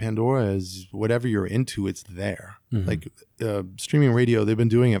thing about Pandora is whatever you're into, it's there. Like streaming radio, they've been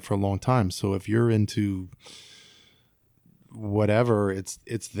doing it for a long time. So if you're into whatever,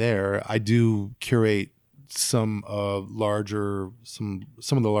 it's there. I do curate some of the larger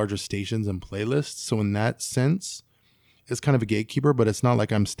stations and playlists. So in that sense, it's kind of a gatekeeper, but it's not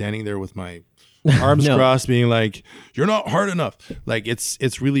like I'm standing there with my arms crossed being like, you're not hard enough. Like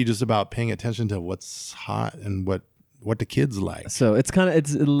it's really just about paying attention to what's hot and what the kids like. So it's kind of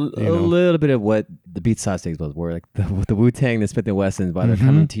a little bit of what the Beat Sauce days was, where like the Wu-Tang, the Smith & Wessons, while they're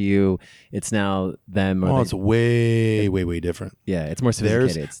coming to you, it's now them. It's way different. Yeah, it's more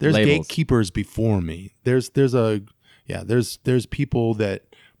sophisticated. There's gatekeepers before me. There's people that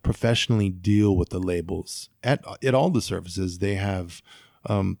professionally deal with the labels at all the services. They have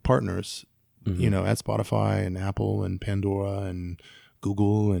partners, at Spotify and Apple and Pandora and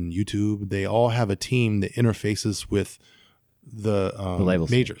Google and YouTube. They all have a team that interfaces with the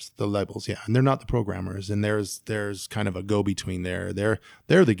labels. Majors, the labels, and they're not the programmers. And there's kind of a go between there. They're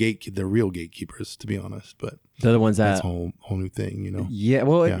the real gatekeepers, to be honest. But they're the ones that's a whole new thing, Yeah.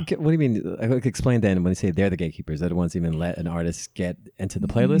 Well, what do you mean? I could explain then when you say they're the gatekeepers. They're the ones even let an artist get into the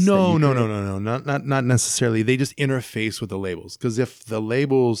playlist. No, not necessarily. They just interface with the labels. Because if the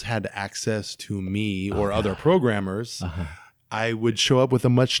labels had access to me or other programmers. I would show up with a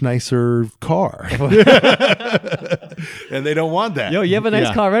much nicer car. And they don't want that. Yo, you have a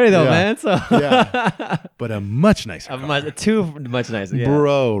nice car already though, man. So but a much nicer car. Too much nicer. Yeah.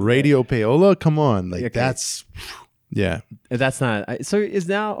 Bro, Radio Payola, come on. Like that's That's not so is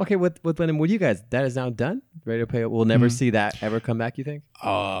now okay with Lennon, with you guys, that is now done? Radio Payola, we'll never see that ever come back, you think?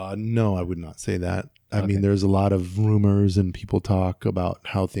 No, I would not say that. I mean, there's a lot of rumors and people talk about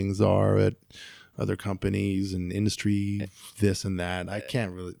how things are at other companies and industry, this and that. I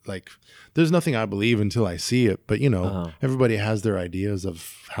can't really there's nothing I believe until I see it. But everybody has their ideas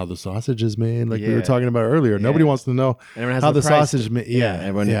of how the sausage is made. We were talking about earlier. Nobody wants to know how the sausage is made.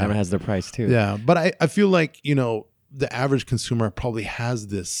 Everyone has their price too. Yeah. But I feel like, the average consumer probably has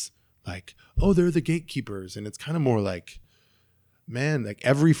this they're the gatekeepers. And it's kind of more like, man,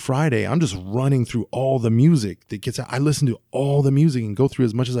 every Friday, I'm just running through all the music that gets out. I listen to all the music and go through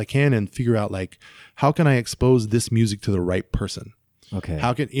as much as I can and figure out how can I expose this music to the right person? Okay.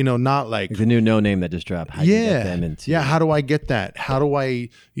 How can, not the new No Name that just dropped. How do you get them into? Yeah. How do I get that? How do I,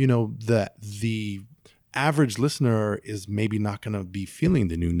 the average listener is maybe not going to be feeling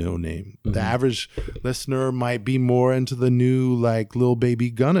the new No Name. The average listener might be more into the new, Lil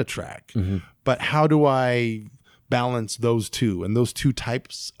Baby Gunna track. But how do I balance those two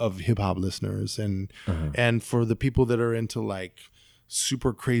types of hip hop listeners and for the people that are into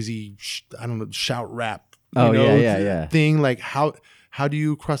super crazy shout rap thing, how do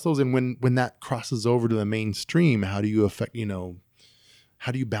you cross those, and when that crosses over to the mainstream, how do you affect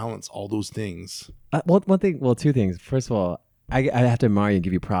how do you balance all those things? Two things. First of all, I have to admire you and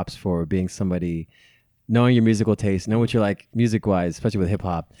give you props for being somebody, knowing your musical taste, know what you like music-wise, especially with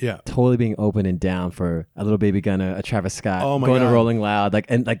hip-hop. Yeah. Totally being open and down for a Little Baby Gunna, a Travis Scott, going to Rolling Loud,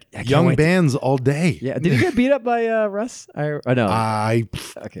 young bands all day. Yeah. Did you get beat up by Russ? Or no?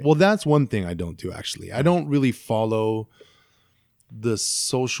 Okay. Well, that's one thing I don't do, actually. I don't really follow the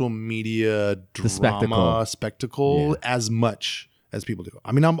social media drama spectacle as much as people do.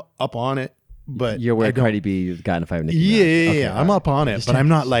 I mean, I'm up on it, but you're where Cardi B got in a fight with Nicki Minaj. Yeah. I'm up on it, but I'm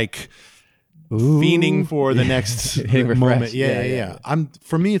not fiending for the next moment. Yeah.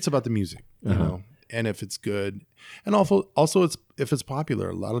 For me, it's about the music, you know, and if it's good, and also it's if it's popular.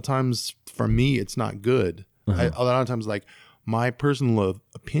 A lot of times, for me, it's not good. A lot of times, my personal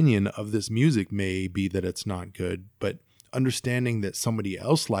opinion of this music may be that it's not good, but understanding that somebody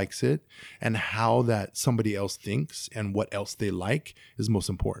else likes it and how that somebody else thinks and what else they like is most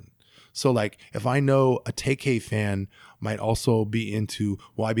important. So if I know a TK fan might also be into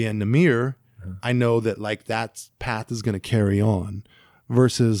YBN Namir, I know that that path is going to carry on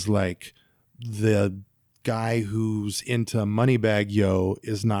versus the guy who's into Moneybag Yo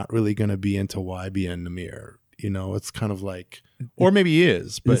is not really going to be into YBN Namir. It's kind of or maybe he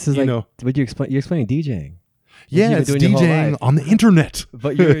is, but this is what you explain. You're explaining DJing. Yeah, it's DJing on the internet.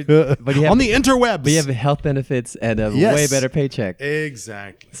 But you have, on the interwebs. But you have health benefits and a way better paycheck.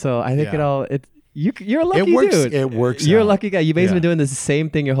 Exactly. So I think you're a lucky dude. It works. You're a lucky guy. You've basically been doing the same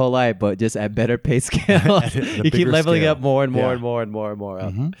thing your whole life, but just at better pay scale. You keep leveling up more and more and more and more and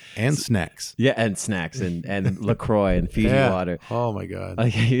more. And snacks. Yeah, and snacks and LaCroix and Fiji water. Oh my God.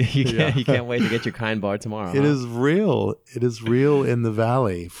 You can't wait to get your kind bar tomorrow. It is real. It is real in the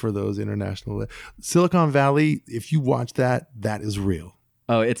Valley for those international. Silicon Valley, if you watch that is real.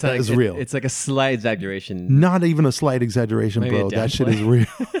 Oh, it's that like, is real. It's like a slight exaggeration. Not even a slight exaggeration, Maybe bro. That shit is real.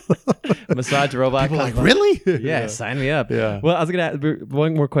 Massage robot. People are like, really? Yeah, sign me up. Yeah. Well, I was gonna ask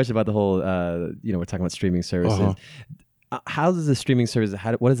one more question about the whole. We're talking about streaming services. How does the streaming service?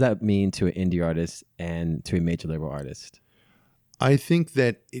 What does that mean to an indie artist and to a major label artist? I think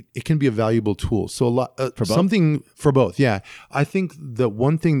that it can be a valuable tool. So a lot For both? something for both. Yeah, I think the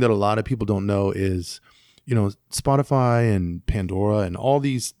one thing that a lot of people don't know is, Spotify and Pandora and all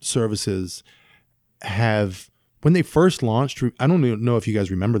these services have, when they first launched, I don't even know if you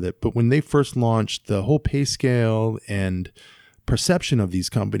guys remember that, but when they first launched, the whole pay scale and perception of these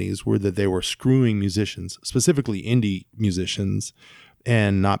companies were that they were screwing musicians, specifically indie musicians,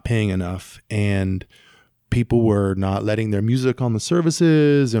 and not paying enough. And people were not letting their music on the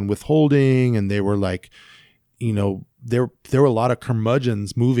services and withholding. And they were like, there were a lot of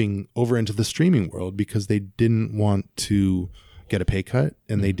curmudgeons moving over into the streaming world because they didn't want to get a pay cut,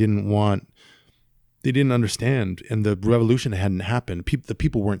 and they didn't understand, and the revolution hadn't happened. The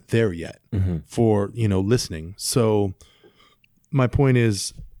people weren't there yet for, listening. So my point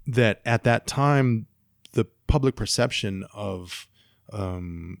is that at that time, the public perception of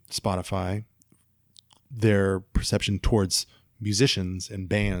Spotify, their perception towards musicians and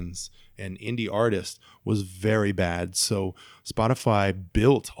bands and indie artists was very bad. So Spotify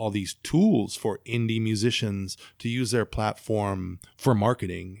built all these tools for indie musicians to use their platform for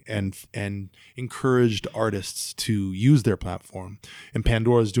marketing and encouraged artists to use their platform. And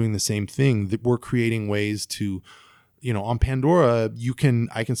Pandora is doing the same thing. That we're creating ways to, on Pandora,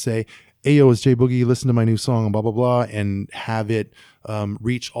 I can say, "Ayo, it's JBoogie, listen to my new song," blah, blah, blah, and have it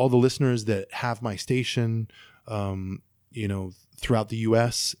reach all the listeners that have my station, throughout the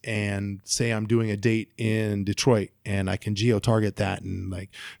US, and say I'm doing a date in Detroit, and I can geo-target that and like,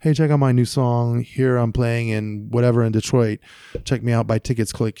 "Hey, check out my new song. Here I'm playing in whatever in Detroit. Check me out, buy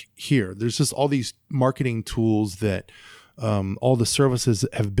tickets, click here." There's just all these marketing tools that all the services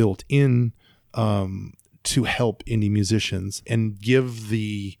have built in to help indie musicians and give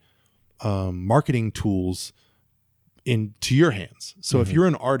the marketing tools into your hands. So if you're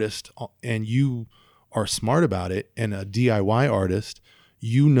an artist and you are smart about it, and a DIY artist,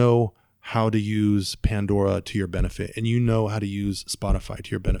 you know how to use Pandora to your benefit, and you know how to use Spotify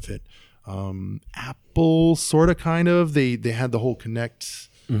to your benefit. Apple sort of kind of, they had the whole Connect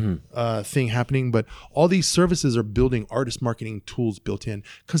thing happening, but all these services are building artist marketing tools built in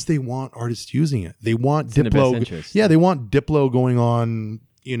because they want artists using it. They want Diplo. Yeah, they want Diplo going on,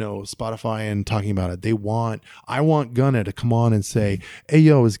 Spotify and talking about it. I want Gunna to come on and say, "Hey,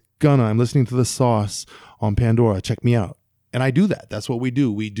 yo, it's Gunna. I'm listening to The Sauce on Pandora. Check me out." And I do that. That's what we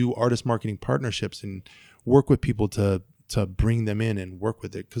do. We do artist marketing partnerships and work with people to bring them in and work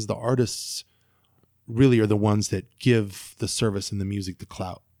with it, because the artists really are the ones that give the service and the music the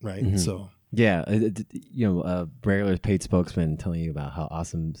clout, right? So yeah, regular paid spokesman telling you about how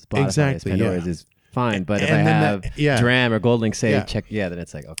awesome Spotify is, Pandora is fine, but if I have Dram or GoldLink say check, then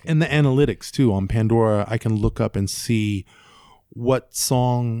it's like, okay. And the analytics too on Pandora, I can look up and see what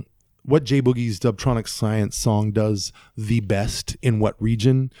JBoogie's Dubtronic Science song does the best in what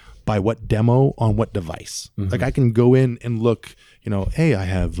region, by what demo, on what device. Like I can go in and look, hey, I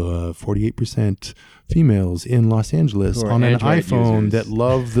have 48% females in Los Angeles on an iPhone that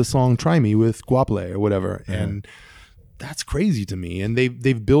love the song "Try Me" with Guaple or whatever. And that's crazy to me. And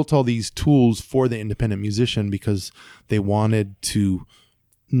they've built all these tools for the independent musician because they wanted to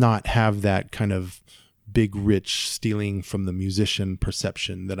not have that kind of big rich stealing from the musician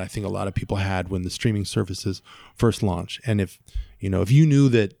perception that I think a lot of people had when the streaming services first launched. And if you knew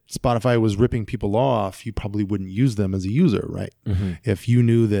that Spotify was ripping people off, you probably wouldn't use them as a user, right? If you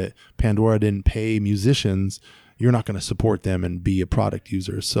knew that Pandora didn't pay musicians, you're not going to support them and be a product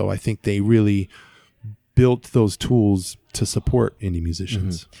user. So I think they really built those tools to support indie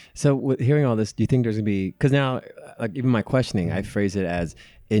musicians. So with hearing all this, do you think there's going to be, because now, like even my questioning, I phrase it as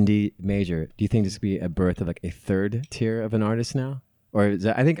indie major. Do you think there's going to be a birth of like a third tier of an artist now? Or is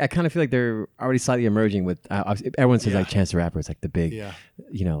that, I kind of feel like they're already slightly emerging with, everyone says like Chance the Rapper is like the big,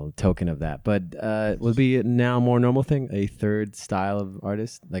 token of that. But will it be now a more normal thing, a third style of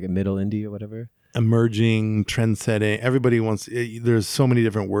artist, like a middle indie or whatever? Emerging, trend setting. Everybody wants, there's so many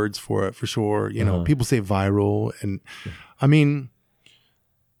different words for it, for sure. People say viral. And I mean,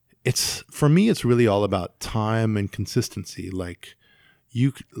 for me, it's really all about time and consistency. Like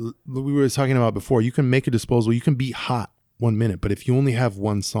we were talking about before, you can make a disposal, you can be hot 1 minute, but if you only have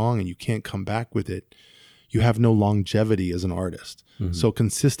one song and you can't come back with it, you have no longevity as an artist. So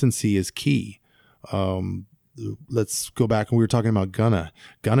consistency is key. Let's go back, and we were talking about Gunna.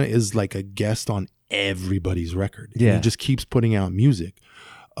 Gunna is like a guest on everybody's record. And Yeah. he just keeps putting out music.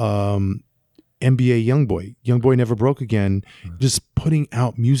 NBA Youngboy Never Broke Again, just putting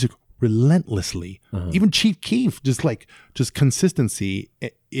out music relentlessly. Even Chief Keef, just consistency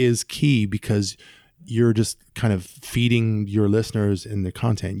is key, because you're just kind of feeding your listeners in the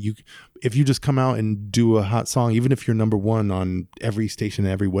content. If you just come out and do a hot song, even if you're number one on every station,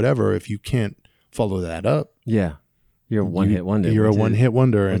 every whatever, if you can't follow that up, you're a one-hit wonder. You're a one-hit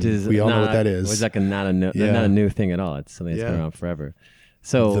wonder, and we all know what that is. It's like not a new thing at all. It's something that's been around forever.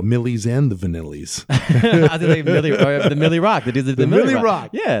 So the Millies and the Vanillis. The Millie Rock. They did the Millie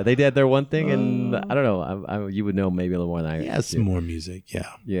Rock. Yeah, they did their one thing, and I don't know. You would know maybe a little more than I. Yeah, some more music.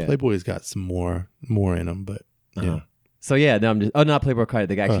 Yeah. Playboy's got some more in them, but yeah. So yeah, no, I'm just. Oh, not Playboy Cardi.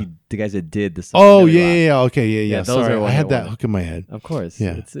 The guys that did the. Oh yeah. Okay, yeah. Sorry, I had that one. hook in my head. Of course.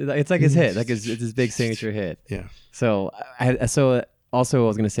 Yeah. It's like his hit. Like it's his big signature hit. Yeah. So also, I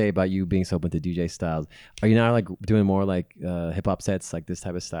was gonna say about you being so open to DJ styles. Are you not like doing more like hip hop sets, like this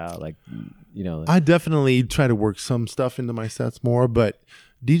type of style? Like, I definitely try to work some stuff into my sets more, but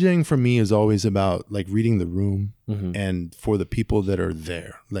DJing for me is always about like reading the room and for the people that are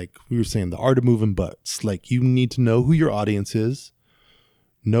there. Like we were saying, the art of moving butts. Like you need to know who your audience is,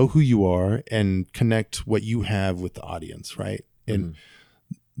 know who you are, and connect what you have with the audience, right? And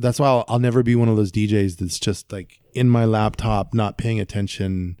that's why I'll never be one of those DJs that's just like in my laptop, not paying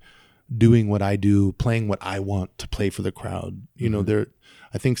attention, doing what I do, playing what I want to play for the crowd.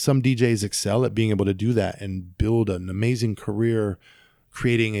 I think some DJs excel at being able to do that and build an amazing career,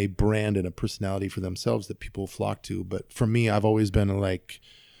 creating a brand and a personality for themselves that people flock to. But for me, I've always been like,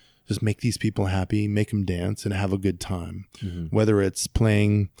 just make these people happy, make them dance and have a good time. Whether it's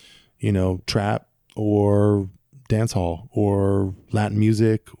playing, trap or dance hall or Latin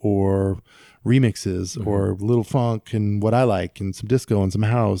music or remixes or little funk and what I like and some disco and some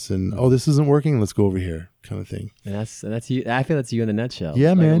house and this isn't working, let's go over here kind of thing. And that's you. I feel that's you in a nutshell. Yeah,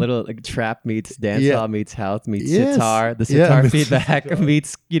 like man. A little like trap meets dance hall meets house meets sitar. The sitar feedback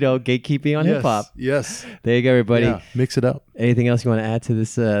meets gatekeeping on hip hop. Yes. There you go, everybody. Yeah. Mix it up. Anything else you want to add to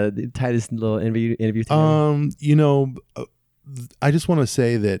this? Tie this little interview together? I just want to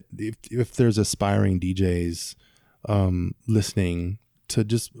say that if there's aspiring DJs listening to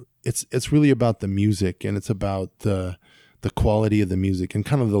it's really about the music, and it's about the quality of the music and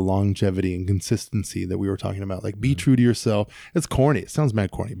kind of the longevity and consistency that we were talking about. Like, be true to yourself. It's corny. It sounds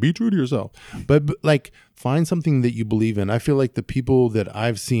mad corny. Be true to yourself. But like, find something that you believe in. I feel like the people that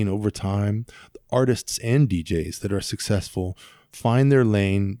I've seen over time, the artists and DJs that are successful, find their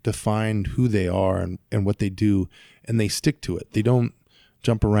lane, define who they are and what they do, and they stick to it. They don't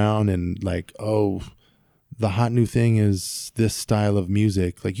jump around and like, the hot new thing is this style of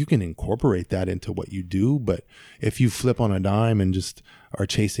music. Like, you can incorporate that into what you do, but if you flip on a dime and just are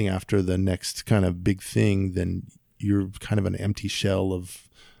chasing after the next kind of big thing, then you're kind of an empty shell of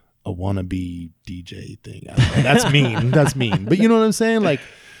a wannabe DJ thing. I don't know. That's mean. That's mean. But you know what I'm saying? Like,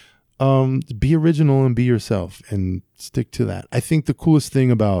 be original and be yourself and stick to that. I think the coolest thing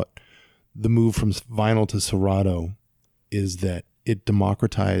about the move from vinyl to Serato is that it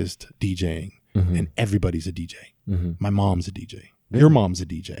democratized DJing. And everybody's a DJ. My mom's a DJ. Your mom's a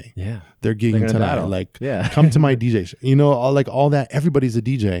DJ. Yeah. They're gigging tonight. Like, come to my DJ show. All that. Everybody's a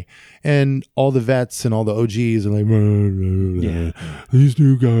DJ. And all the vets and all the OGs are like, these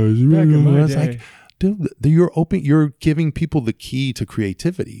new guys. It's like, dude, you're giving people the key to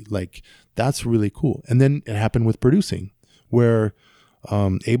creativity. Like, that's really cool. And then it happened with producing, where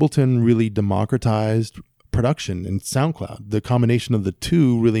Ableton really democratized production and SoundCloud. The combination of the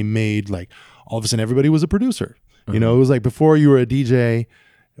two really made, like, all of a sudden everybody was a producer. It was like, before you were a DJ,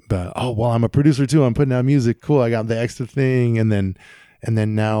 but I'm a producer too. I'm putting out music. Cool. I got the extra thing. And then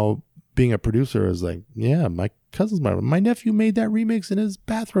now being a producer is like, yeah, my nephew made that remix in his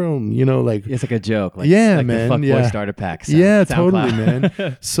bathroom, like, it's like a joke. Like, man. The fuckboy starter pack. Yeah, SoundCloud. totally,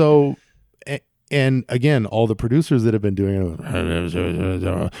 man. So, and again, all the producers that have been doing it,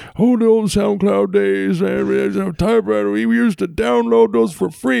 oh, the old SoundCloud days, typewriter, we used to download those for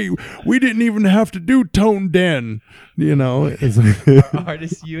free. We didn't even have to do Tone Den, It's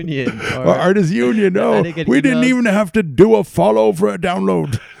Artist Union. Artist Union, no. We didn't even have to do a follow for a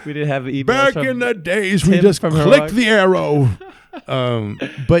download. We didn't have emails. Back in the days, we just clicked the arrow.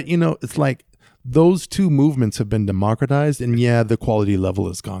 But, it's like, those two movements have been democratized, and the quality level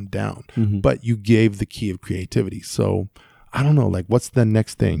has gone down, but you gave the key of creativity. So I don't know, like, what's the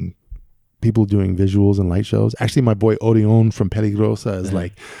next thing? People doing visuals and light shows. Actually, my boy Orion from Peligrosa is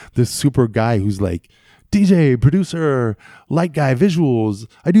like this super guy who's like, DJ, producer, light guy, visuals.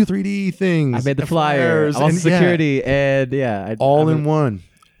 I do 3D things. I made the flyers. I'm also security, and all in one.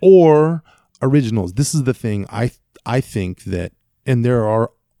 Or originals. This is the thing. I think that, and there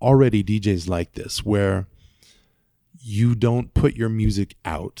are already DJs like this, where you don't put your music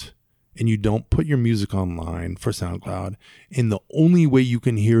out and you don't put your music online for SoundCloud. And the only way you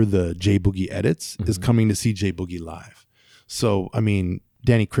can hear the JBoogie edits is coming to see JBoogie live. So, I mean,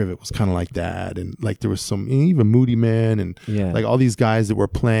 Danny Krivit was kind of like that. And like there was some, even Moody Man and like all these guys that were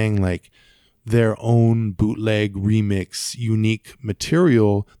playing like their own bootleg remix, unique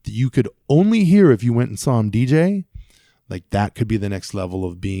material that you could only hear if you went and saw him DJ. Like that could be the next level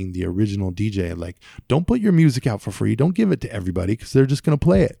of being the original DJ. Like, don't put your music out for free. Don't give it to everybody because they're just going to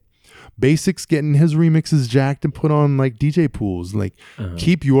play it. Basic's getting his remixes jacked and put on like DJ pools. Like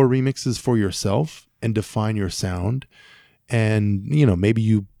keep your remixes for yourself and define your sound. And, you know, maybe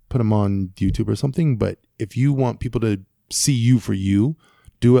you put them on YouTube or something. But if you want people to see you for you,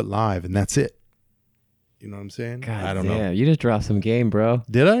 do it live and that's it. You know what I'm saying? God, I don't know. You just dropped some game, bro.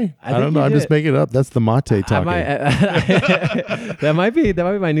 Did I? I don't know. I'm just making it up. That's the mate talking. That might be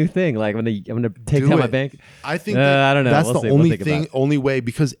my new thing. Like I'm gonna take down my bank. I think I don't know. That's the only thing, only way,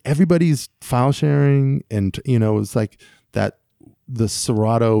 because everybody's file sharing, and you know, it's like that. The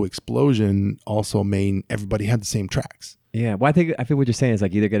Serato explosion also made everybody had the same tracks. Yeah, well, I think what you're saying is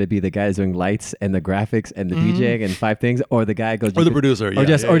like either going to be the guys doing lights and the graphics and the DJing and 5 things, or the guy goes or the producer, or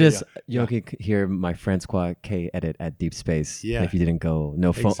just you can hear my friend Squad K edit at Deep Space. Yeah, if you didn't go,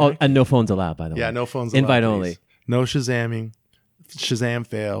 no phone. Exactly. Oh, and no phones allowed, by the way. Yeah, no phones. Invite allowed, only. No Shazamming. Shazam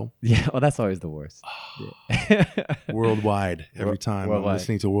fail. Yeah, well, that's always the worst. Worldwide, every time I'm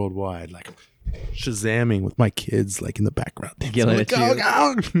listening to Worldwide, like Shazamming with my kids, like in the background, yelling at you.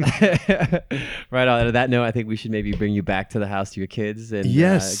 Right on that note, I think we should maybe bring you back to the house to your kids and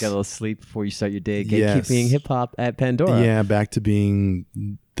get a little sleep before you start your day. Keeping hip hop at Pandora. Yeah, back to being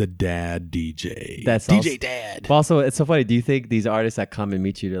the dad DJ. That's DJ Dad. But also, it's so funny. Do you think these artists that come and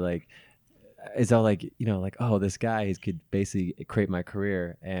meet you to like? It's all like, you know, like, oh, this guy could basically create my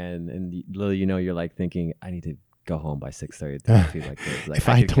career, and little you know, you're like thinking, I need to go home by 6:30. Like this. Like,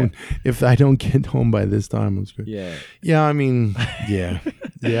 if I don't get home by this time, I'm screwed. Yeah. I mean, yeah.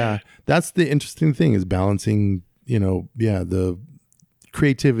 That's the interesting thing, is balancing, you know, the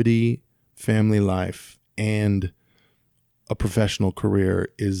creativity, family life, and a professional career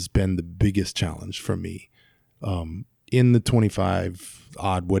has been the biggest challenge for me. In the 25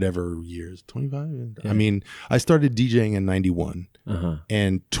 odd whatever years, 25. I mean, I started DJing in 91,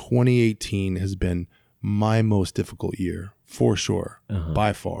 and 2018 has been my most difficult year for sure,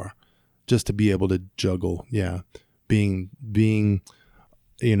 by far, just to be able to juggle, being,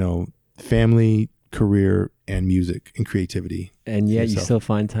 you know, family, career, and music and creativity. And yet you still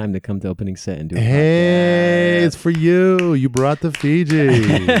find time to come to opening set and do a podcast. It's for you. You brought the Fiji.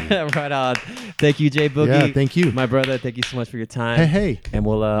 Right on. Thank you, JBoogie. Yeah, thank you. My brother, thank you so much for your time. Hey. And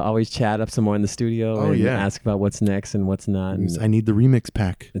we'll always chat up some more in the studio and ask about what's next and what's not. I need the remix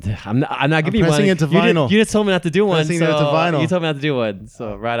pack. I'm not giving you one. Pressing it to vinyl. You just told me not to do one. Pressing it to vinyl. You told me not to do one.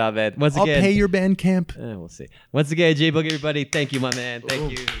 So right on, man. I'll pay your Bandcamp. We'll see. Once again, JBoogie, everybody, thank you, my man.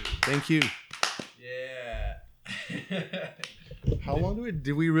 Thank you. Thank you. How long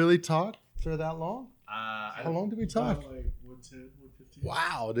did we really talk for that long? How long did we talk? Like 110, 115.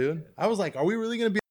 Wow, dude. I was like, are we really going to be